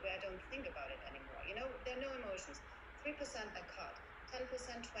point that where I don't think about it anymore. There are no emotions. 3% I cut, 10%,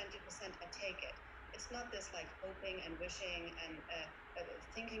 20% I take it. It's not this like hoping and wishing and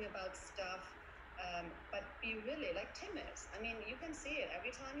thinking about stuff. But be really like Tim is. I mean, you can see it every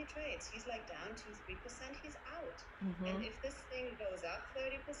time he trades. He's like down 2-3%, he's out. Mm-hmm. And if this thing goes up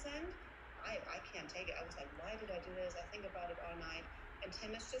 30%, I can't take it. I was like, why did I do this? I think about it all night. And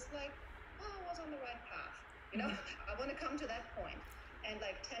Tim is just like, oh, I was on the right path. I want to come to that point. And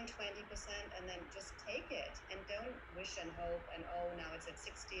like 10-20%, and then just take it and don't wish and hope and oh, now it's at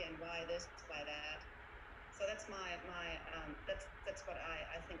 60 and why this, why that. So that's that's what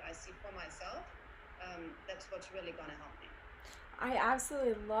I think I see for myself. That's what's really gonna help me. I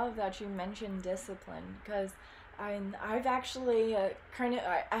absolutely love that you mentioned discipline because I've actually I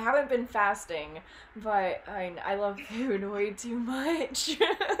haven't been fasting, but I love food way too much.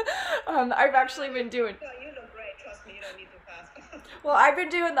 I've actually been doing. No, you look great. Trust me, you don't need to fast. Well, I've been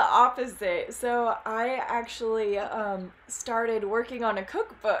doing the opposite. So I actually started working on a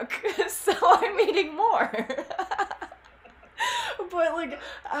cookbook, so I'm eating more. But like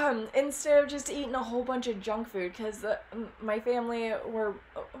instead of just eating a whole bunch of junk food, because my family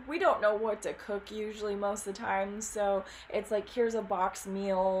we don't know what to cook usually most of the time, so it's like here's a box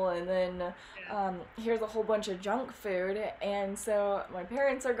meal and then here's a whole bunch of junk food. And so my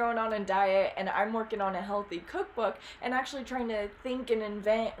parents are going on a diet and I'm working on a healthy cookbook and actually trying to think and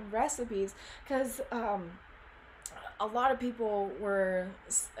invent recipes, because a lot of people were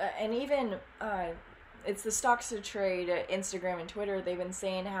and even it's the stocks to trade Instagram and Twitter, they've been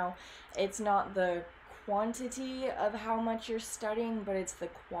saying how it's not the quantity of how much you're studying, but it's the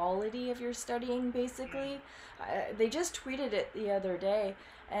quality of your studying, basically. They just tweeted it the other day,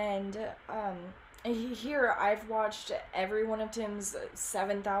 and here I've watched every one of Tim's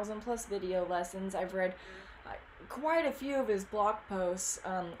 7,000 plus video lessons. I've read quite a few of his blog posts.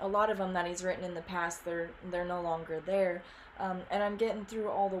 A lot of them that he's written in the past, they're no longer there, and I'm getting through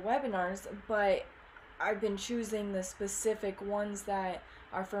all the webinars, but I've been choosing the specific ones that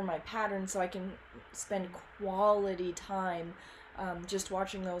are for my pattern so I can spend quality time just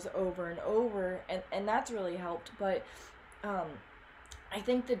watching those over and over, and that's really helped. But I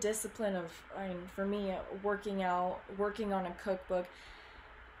think the discipline of, for me, working out, working on a cookbook,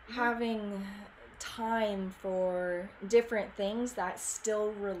 having time for different things that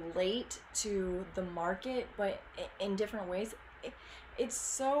still relate to the market but in different ways, it's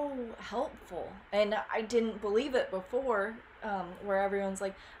so helpful. And I didn't believe it before, where everyone's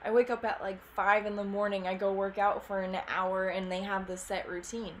like, I wake up at like 5 in the morning, I go work out for an hour, and they have the set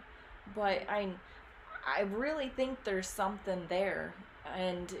routine. But I really think there's something there,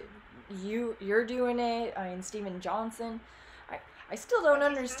 and you're doing it. Stephen Johnson. I still don't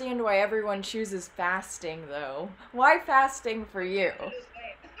understand why everyone chooses fasting though. Why fasting for you?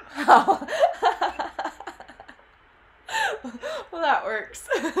 Oh. Well, that works.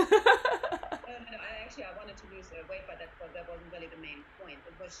 No, I wanted to lose weight, but that wasn't really the main point.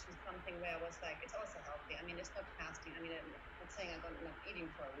 It was just something where I was like, it's also healthy. I mean, it's not fasting. I mean, I'm not saying I'm not eating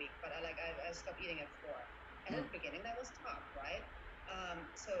for a week, but I stopped eating at 4. And at the beginning, that was tough, right?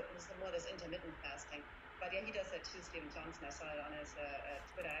 So it was more this intermittent fasting. But yeah, he does that too, Stephen Johnson. I saw it on his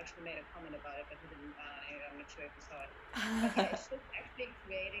Twitter. I actually made a comment about it, but he didn't. I'm not sure if you saw it. But yeah, it's just actually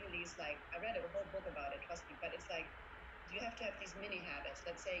creating these, like, I read a whole book about it, trust me, but it's like, you have to have these mini habits.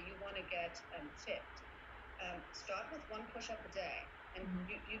 Let's say you want to get fit. Start with 1 push-up a day. And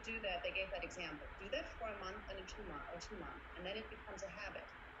you do that. They gave that example. Do that for a month and 2 months, and then it becomes a habit.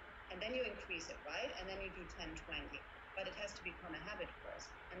 And then you increase it, right? And then you do 10, 20. But it has to become a habit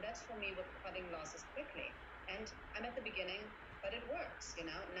first. And that's for me with cutting losses quickly. And I'm at the beginning, but it works,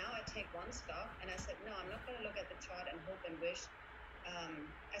 Now I take one stock and I said, no, I'm not going to look at the chart and hope and wish.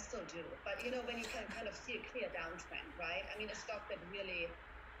 I still do. But, when you can kind of see a clear downtrend, right? I mean, a stock that really,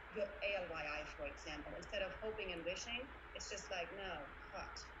 ALYI, for example, instead of hoping and wishing, it's just like, no,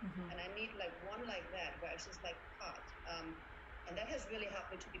 cut. And I need like one like that where it's just like cut. And that has really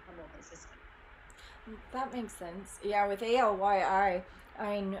helped me to become more consistent. That makes sense. Yeah, with ALYI,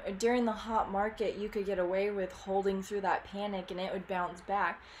 during the hot market, you could get away with holding through that panic and it would bounce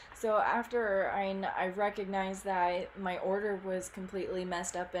back. So after I recognized that my order was completely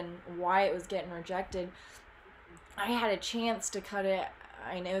messed up and why it was getting rejected, I had a chance to cut it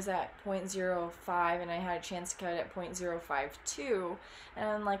I know it was at 0.05 and I had a chance to cut it at 0.052, and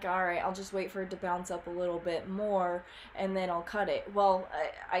I'm like, all right, I'll just wait for it to bounce up a little bit more and then I'll cut it. Well,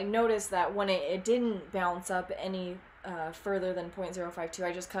 I noticed that when it didn't bounce up any further than 0.052,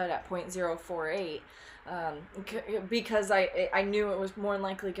 I just cut it at 0.048. Because I knew it was more than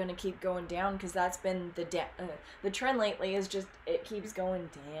likely going to keep going down, because that's been the trend lately, is just it keeps going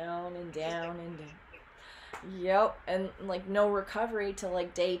down and down and down. Yep, and like no recovery till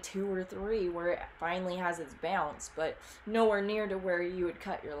like day 2 or 3 where it finally has its bounce, but nowhere near to where you would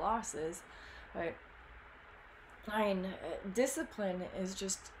cut your losses. But I mean, discipline is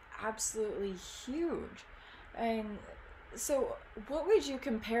just absolutely huge. And so, what would you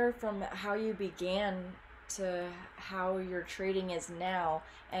compare from how you began to how your trading is now,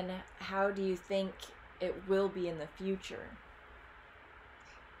 and how do you think it will be in the future?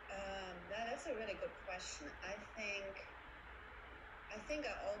 That's a really good question. I think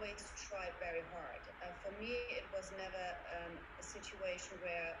I always tried very hard. For me, it was never a situation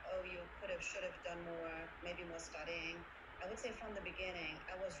where, oh, you could have, should have done more, maybe more studying. I would say from the beginning,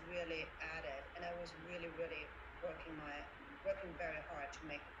 I was really at it, and I was really, really working very hard to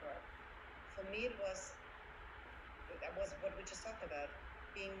make it work. For me, that was what we just talked about,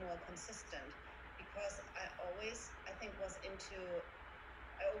 being more consistent, because I think,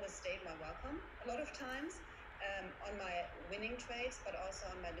 I always stayed my welcome a lot of times, on my winning trades, but also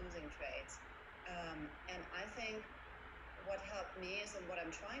on my losing trades. And I think what helped me is, and what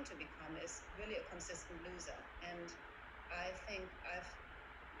I'm trying to become, is really a consistent loser. And I think I've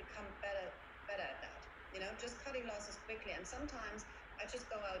become better at that. Just cutting losses quickly. And sometimes I just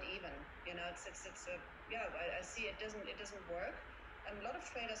go out even. I see it doesn't work. And a lot of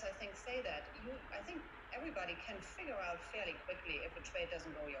traders, I think, say that. I think everybody can figure out fairly quickly if a trade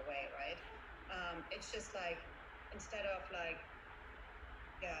doesn't go your way, right? It's just like, instead of like,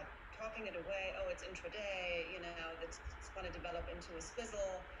 yeah, talking it away, oh, it's intraday, it's going to develop into a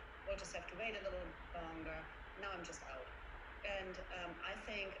swizzle, we'll just have to wait a little longer. Now I'm just out. And I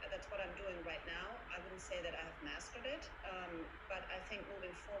think that's what I'm doing right now. I wouldn't say that I have mastered it, but I think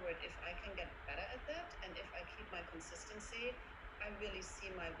moving forward, if I can get better at that, and if I keep my consistency, I really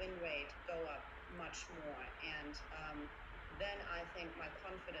see my win rate go up much more. And then I think my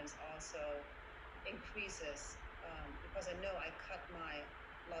confidence also increases, because I know I cut my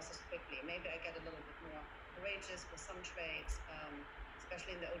losses quickly. Maybe I get a little bit more courageous with some trades,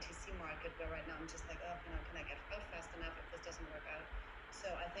 especially in the OTC market, where right now I'm just like, oh, can I get out fast enough if this doesn't work out?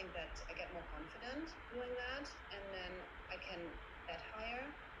 So I think that I get more confident doing that, and then I can bet higher.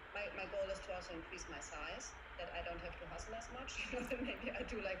 My goal is to also increase my size, that I don't have to hustle as much. Maybe I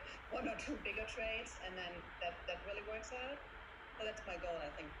do like 1 or 2 bigger trades, and then that really works out. So that's my goal,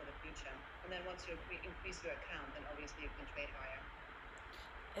 I think, for the future. And then once you increase your account, then obviously you can trade higher.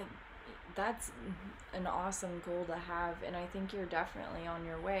 And that's an awesome goal to have, and I think you're definitely on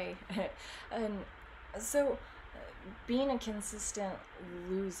your way. And so, being a consistent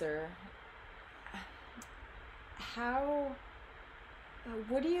loser, how,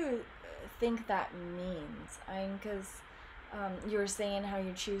 what do you think that means? I mean, because you were saying how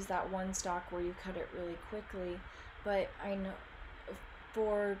you choose that one stock where you cut it really quickly, but I know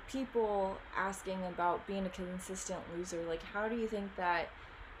for people asking about being a consistent loser, like, how do you think that,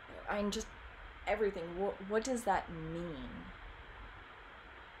 I'm just everything, what does that mean?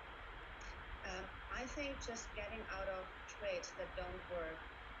 I think just getting out of trades that don't work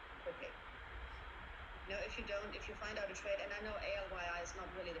quickly. If you find out a trade, and I know ALYI is not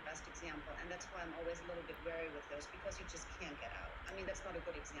really the best example, and that's why I'm always a little bit wary with those, because you just can't get out. I mean, that's not a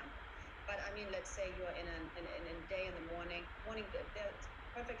good example. But I mean, let's say you're in a day in the morning, there's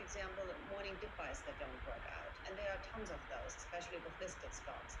perfect example, morning dip buys that don't work out. And there are tons of those, especially with listed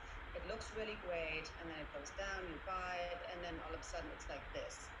stocks. It looks really great, and then it goes down, you buy it, and then all of a sudden it's like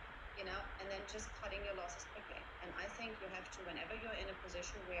this. And then just cutting your losses quickly. And I think you have to, whenever you're in a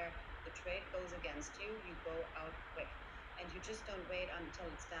position where the trade goes against you, you go out quick. And you just don't wait until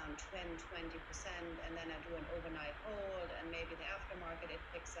it's down 10, 20%, and then I do an overnight hold, and maybe the aftermarket, it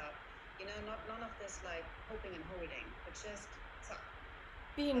picks up. None of this like hoping and holding, but just suck.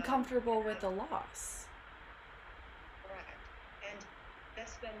 Being comfortable with the loss. Correct. And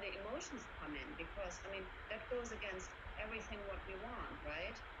that's when the emotions come in, because, I mean, that goes against everything what we want,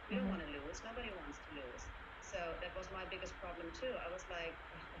 right? We don't want to lose. Nobody wants to lose. So that was my biggest problem too. I was like,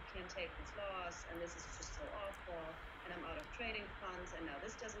 I can't take this loss, and this is just so awful, and I'm out of trading funds, and now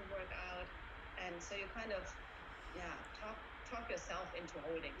this doesn't work out. And so you kind of, talk yourself into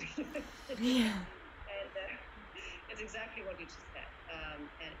holding. Yeah. And it's exactly what you just said.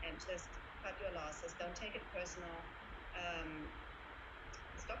 And just cut your losses. Don't take it personal.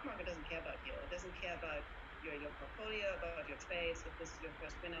 the stock market doesn't care about you. It doesn't care about your portfolio, about your trades, if this is your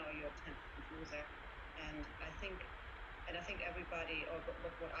first winner or your 10th loser. And I think everybody, or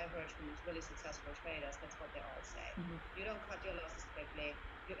what I heard from these really successful traders, that's what they all say. You don't cut your losses quickly.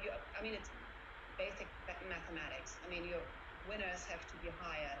 I mean, it's basic mathematics. I mean, your winners have to be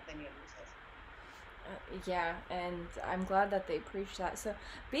higher than your losers. Yeah, and I'm glad that they preach that. So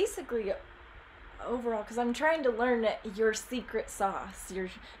basically, overall, because I'm trying to learn your secret sauce, your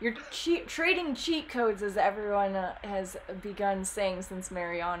trading cheat codes, as everyone has begun saying since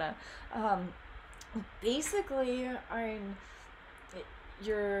Mariana. Basically,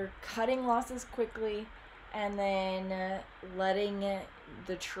 you're cutting losses quickly, and then letting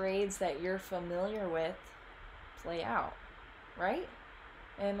the trades that you're familiar with play out, right?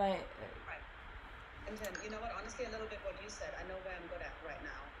 Am I? Right. And then, you know what? Honestly, a little bit what you said. I know where I'm good at right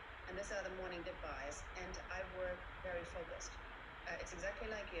now, and these are the morning dip buys, and I work very focused. It's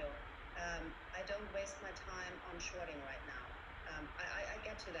exactly like you. I don't waste my time on shorting right now. I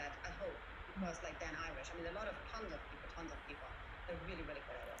get to that, I hope, because like Dan Irish, I mean, tons of people, they're really, really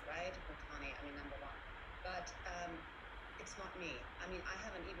good at it, right? Botani, I mean, number one. But it's not me. I mean, I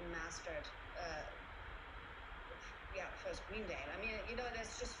haven't even mastered first green day. I mean,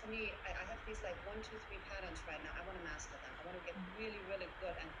 there's just, for me, I have these like 1, 2, 3 patterns right now. I want to master them. I want to get really, really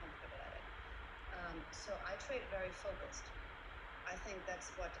good and comfortable at it. So I trade very focused. I think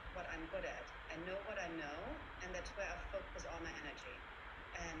that's what I'm good at. I know what I know, and that's where I focus all my energy.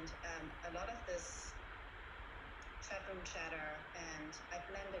 And a lot of this chat room chatter, and I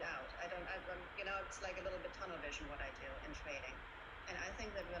blend it out. It's like a little bit tunnel vision what I do in trading. And I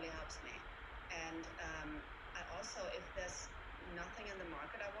think that really helps me. And I also, if there's nothing in the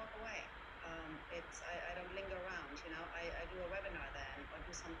market, I walk away. I don't linger around, I do a webinar then, or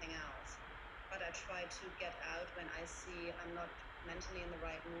do something else. But I try to get out when I see I'm not mentally in the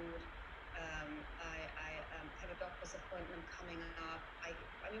right mood. I have a doctor's appointment coming up. I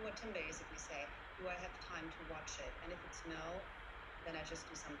mean, what Tim basically say, do I have time to watch it? And if it's no, then I just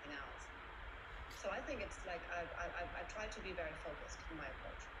do something else. So I think it's like I try to be very focused in my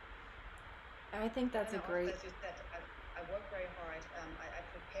approach. I think that's a great. As you said, I work very hard. I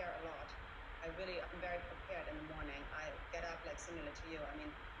prepare a lot. I'm very prepared in the morning. I get up like similar to you. I mean,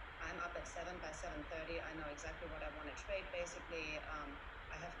 I'm up at 7 by 7:30. I know exactly what I want to trade. Basically,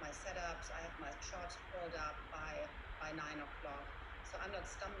 I have my setups. I have my charts pulled up by 9 o'clock. So I'm not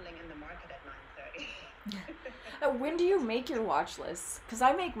stumbling in the market at 9:30. When do you make your watch lists? Because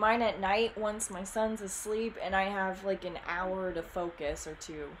I make mine at night once my son's asleep, and I have like an hour to focus or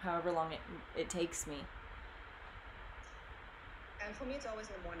two, however long it takes me. And for me, it's always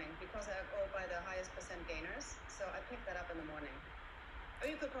in the morning because I go by the highest percent gainers. So I pick that up in the morning. Or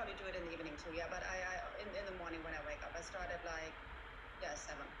you could probably do it in the evening too, yeah. But in the morning when I wake up, I start at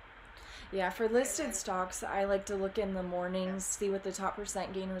 7. Yeah, for listed stocks, I like to look in the mornings, see what the top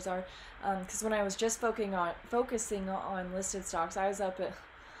percent gainers are. Because when I was just focusing on listed stocks, I was up at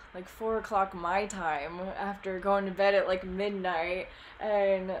like 4 o'clock my time after going to bed at like midnight,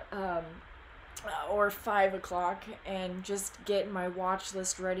 and or 5 o'clock, and just getting my watch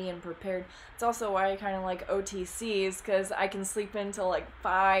list ready and prepared. It's also why I kind of like OTCs, because I can sleep until like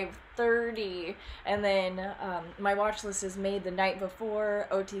 5:30, and then my watch list is made the night before.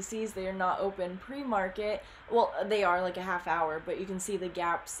 OTCs, they are not open pre-market. Well, they are like a half hour, but you can see the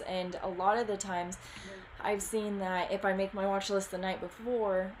gaps, and a lot of the times I've seen that if I make my watch list the night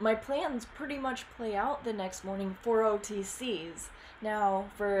before, my plans pretty much play out the next morning for OTCs. Now,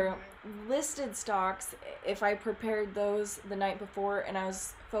 for listed stocks, if I prepared those the night before and I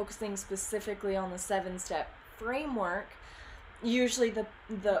was focusing specifically on the 7-step framework, usually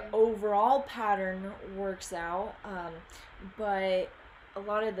the overall pattern works out. But a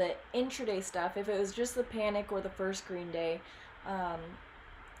lot of the intraday stuff, if it was just the panic or the first green day,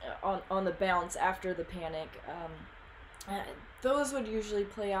 on the bounce after the panic, those would usually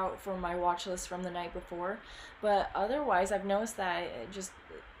play out for my watch list from the night before. But otherwise, I've noticed that just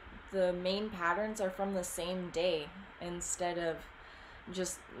the main patterns are from the same day instead of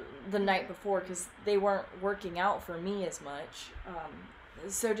just the night before, because they weren't working out for me as much.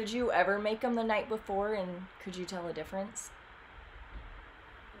 So did you ever make them the night before, and could you tell a difference?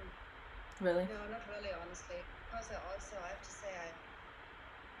 Really? No, not really, honestly. Because I have to say,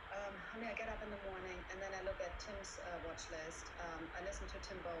 I get up in the morning and then I look at Tim's watch list. I listen to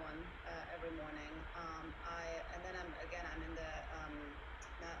Tim Bowen every morning. And then I'm in the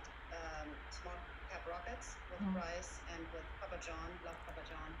small cap rockets with Bryce and with Papa John, love Papa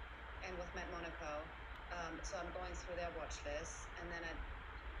John, and with Matt Monaco. So I'm going through their watch list, and then I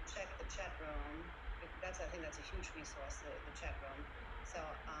check the chat room. I think that's a huge resource, the chat room. So,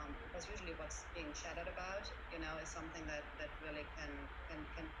 because usually what's being chatted about, is something that really can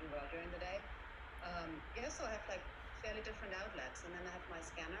do well during the day. Yeah, so I have like fairly different outlets, and then I have my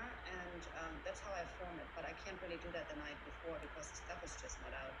scanner, and that's how I form it. But I can't really do that the night before because the stuff is just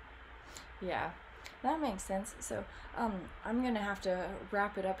not out. Yeah, that makes sense. So, I'm gonna have to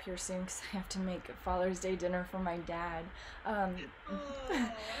wrap it up here soon because I have to make Father's Day dinner for my dad. Um, Oh,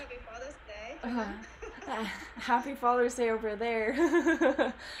 happy Father's Day to uh, him. Happy Father's Day over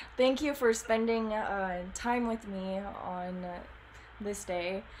there. Thank you for spending time with me on this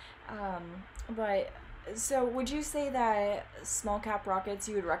day. But so, would you say that small cap rockets,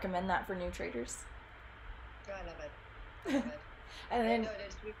 you would recommend that for new traders? Yeah, I love it. I love it. And then No, it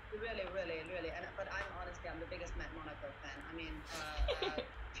is really, really, really. But I'm the biggest Matt Monaco fan. I mean,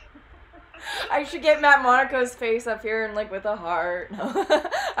 I should get Matt Monaco's face up here and like with a heart. No,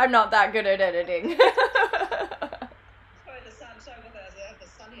 I'm not that good at editing. sorry with I have the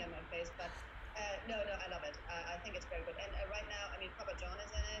sun here on my face, but no, I love it. I think it's very good. And right now, I mean, Papa John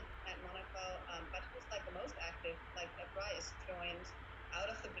is in it, Matt Monaco, but who's like the most active? Like Bryce joined out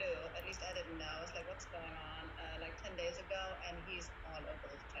of the blue. At least I didn't know. I was like, what's going on? Like 10 days ago, and he's all over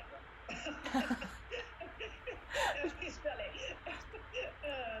this chat room. He's really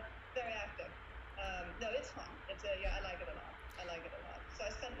very active. No, it's fun. Yeah, I like it a lot. I like it a lot. So I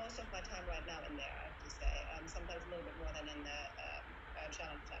spend most of my time right now in there, I have to say. Sometimes a little bit more than in the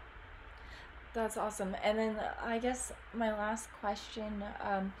challenge chat. That's awesome. And then I guess my last question,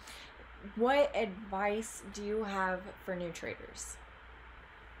 what advice do you have for new traders?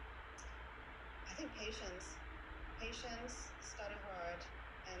 I think patience, study hard,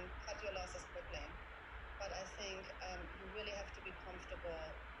 and cut your losses quickly. But I think you really have to be comfortable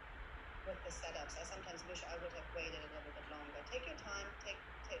with the setups. I sometimes wish I would have waited a little bit longer. Take your time, take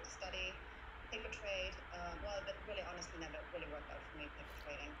study, paper trade. Well, that really honestly never really worked out for me, paper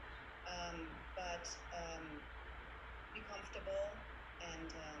trading. But be comfortable and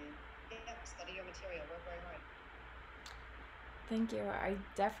yeah, study your material. Work very hard. Thank you.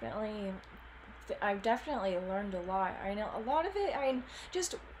 I've definitely learned a lot. I know a lot of it.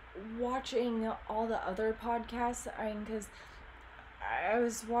 Just watching all the other podcasts. Because I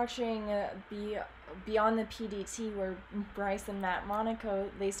was watching Beyond the PDT where Bryce and Matt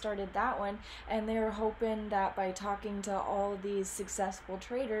Monaco, they started that one, and they were hoping that by talking to all these successful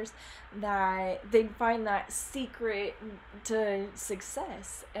traders that they'd find that secret to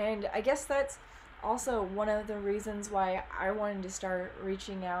success. And I guess that's also one of the reasons why I wanted to start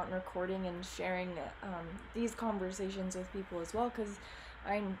reaching out and recording and sharing these conversations with people as well, because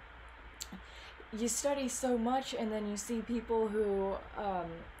I'm you study so much and then you see people who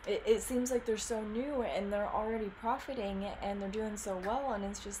it seems like they're so new and they're already profiting and they're doing so well, and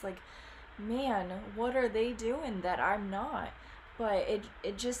it's just like, man, what are they doing that I'm not? But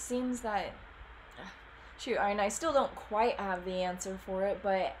it just seems that shoot, I still don't quite have the answer for it,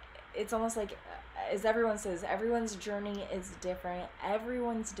 but it's almost like, as everyone says, everyone's journey is different,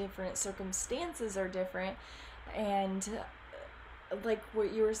 everyone's different, circumstances are different, and like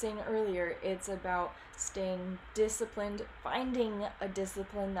what you were saying earlier, it's about staying disciplined, finding a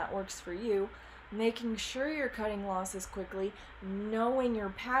discipline that works for you, making sure you're cutting losses quickly, knowing your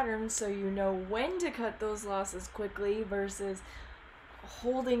patterns so you know when to cut those losses quickly versus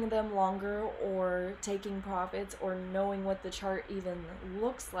holding them longer or taking profits or knowing what the chart even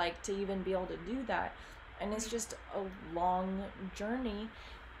looks like to even be able to do that. And it's just a long journey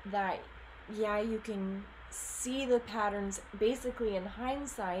that, yeah, you can see the patterns basically in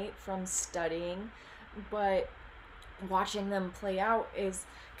hindsight from studying, but watching them play out is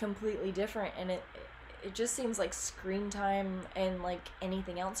completely different. And it just seems like screen time and like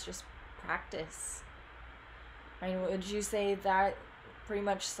anything else, just practice. I mean, would you say that pretty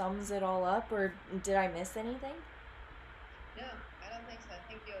much sums it all up, or did I miss anything? No, I don't think so. I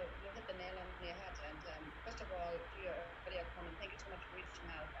think you hit the nail on the head. And first of all, to your earlier comment, thank you so much for reaching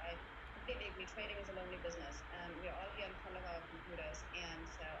out. I completely agree. Trading is a lonely business. We're all here in front of our computers, and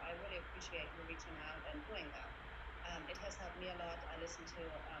so I really appreciate you reaching out and doing that. It has helped me a lot. I listen to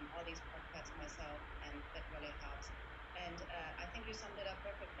all these podcasts myself, and that really helps. And I think you summed it up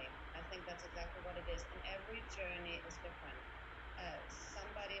perfectly. I think that's exactly what it is. And every journey is different.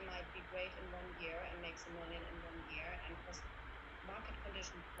 Somebody might be great in 1 year and makes $1 million in 1 year, and because market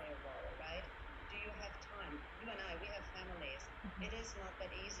conditions play a role, right? Do you have time? You and I, we have families. It is not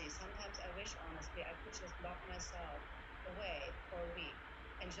that easy. Sometimes I wish, honestly, I could just lock myself away for a week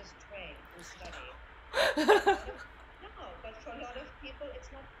and just train and study. But for a lot of people, it's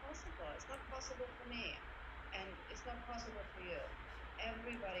not possible. It's not possible for me, and it's not possible for you.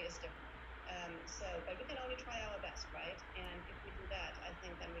 Everybody is different. But we can only try our best, right? And if we do that, I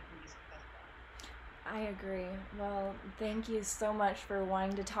think then we can be successful. I agree. Well, thank you so much for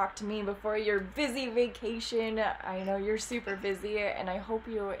wanting to talk to me before your busy vacation. I know you're super busy, and I hope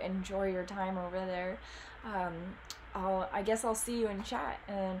you enjoy your time over there. Um, I guess I'll see you in chat,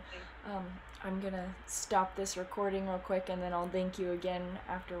 and um, I'm gonna stop this recording real quick, and then I'll thank you again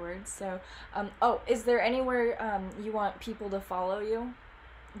afterwards. So, oh, is there anywhere you want people to follow you?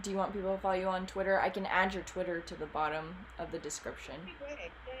 Do you want people to follow you on Twitter? I can add your Twitter to the bottom of the description. That'd be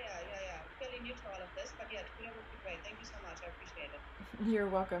great. Yeah. Fairly new to all of this, but yeah, Twitter would be great. Thank you so much. I appreciate it. You're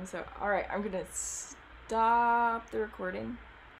welcome. So, all right, I'm gonna stop the recording.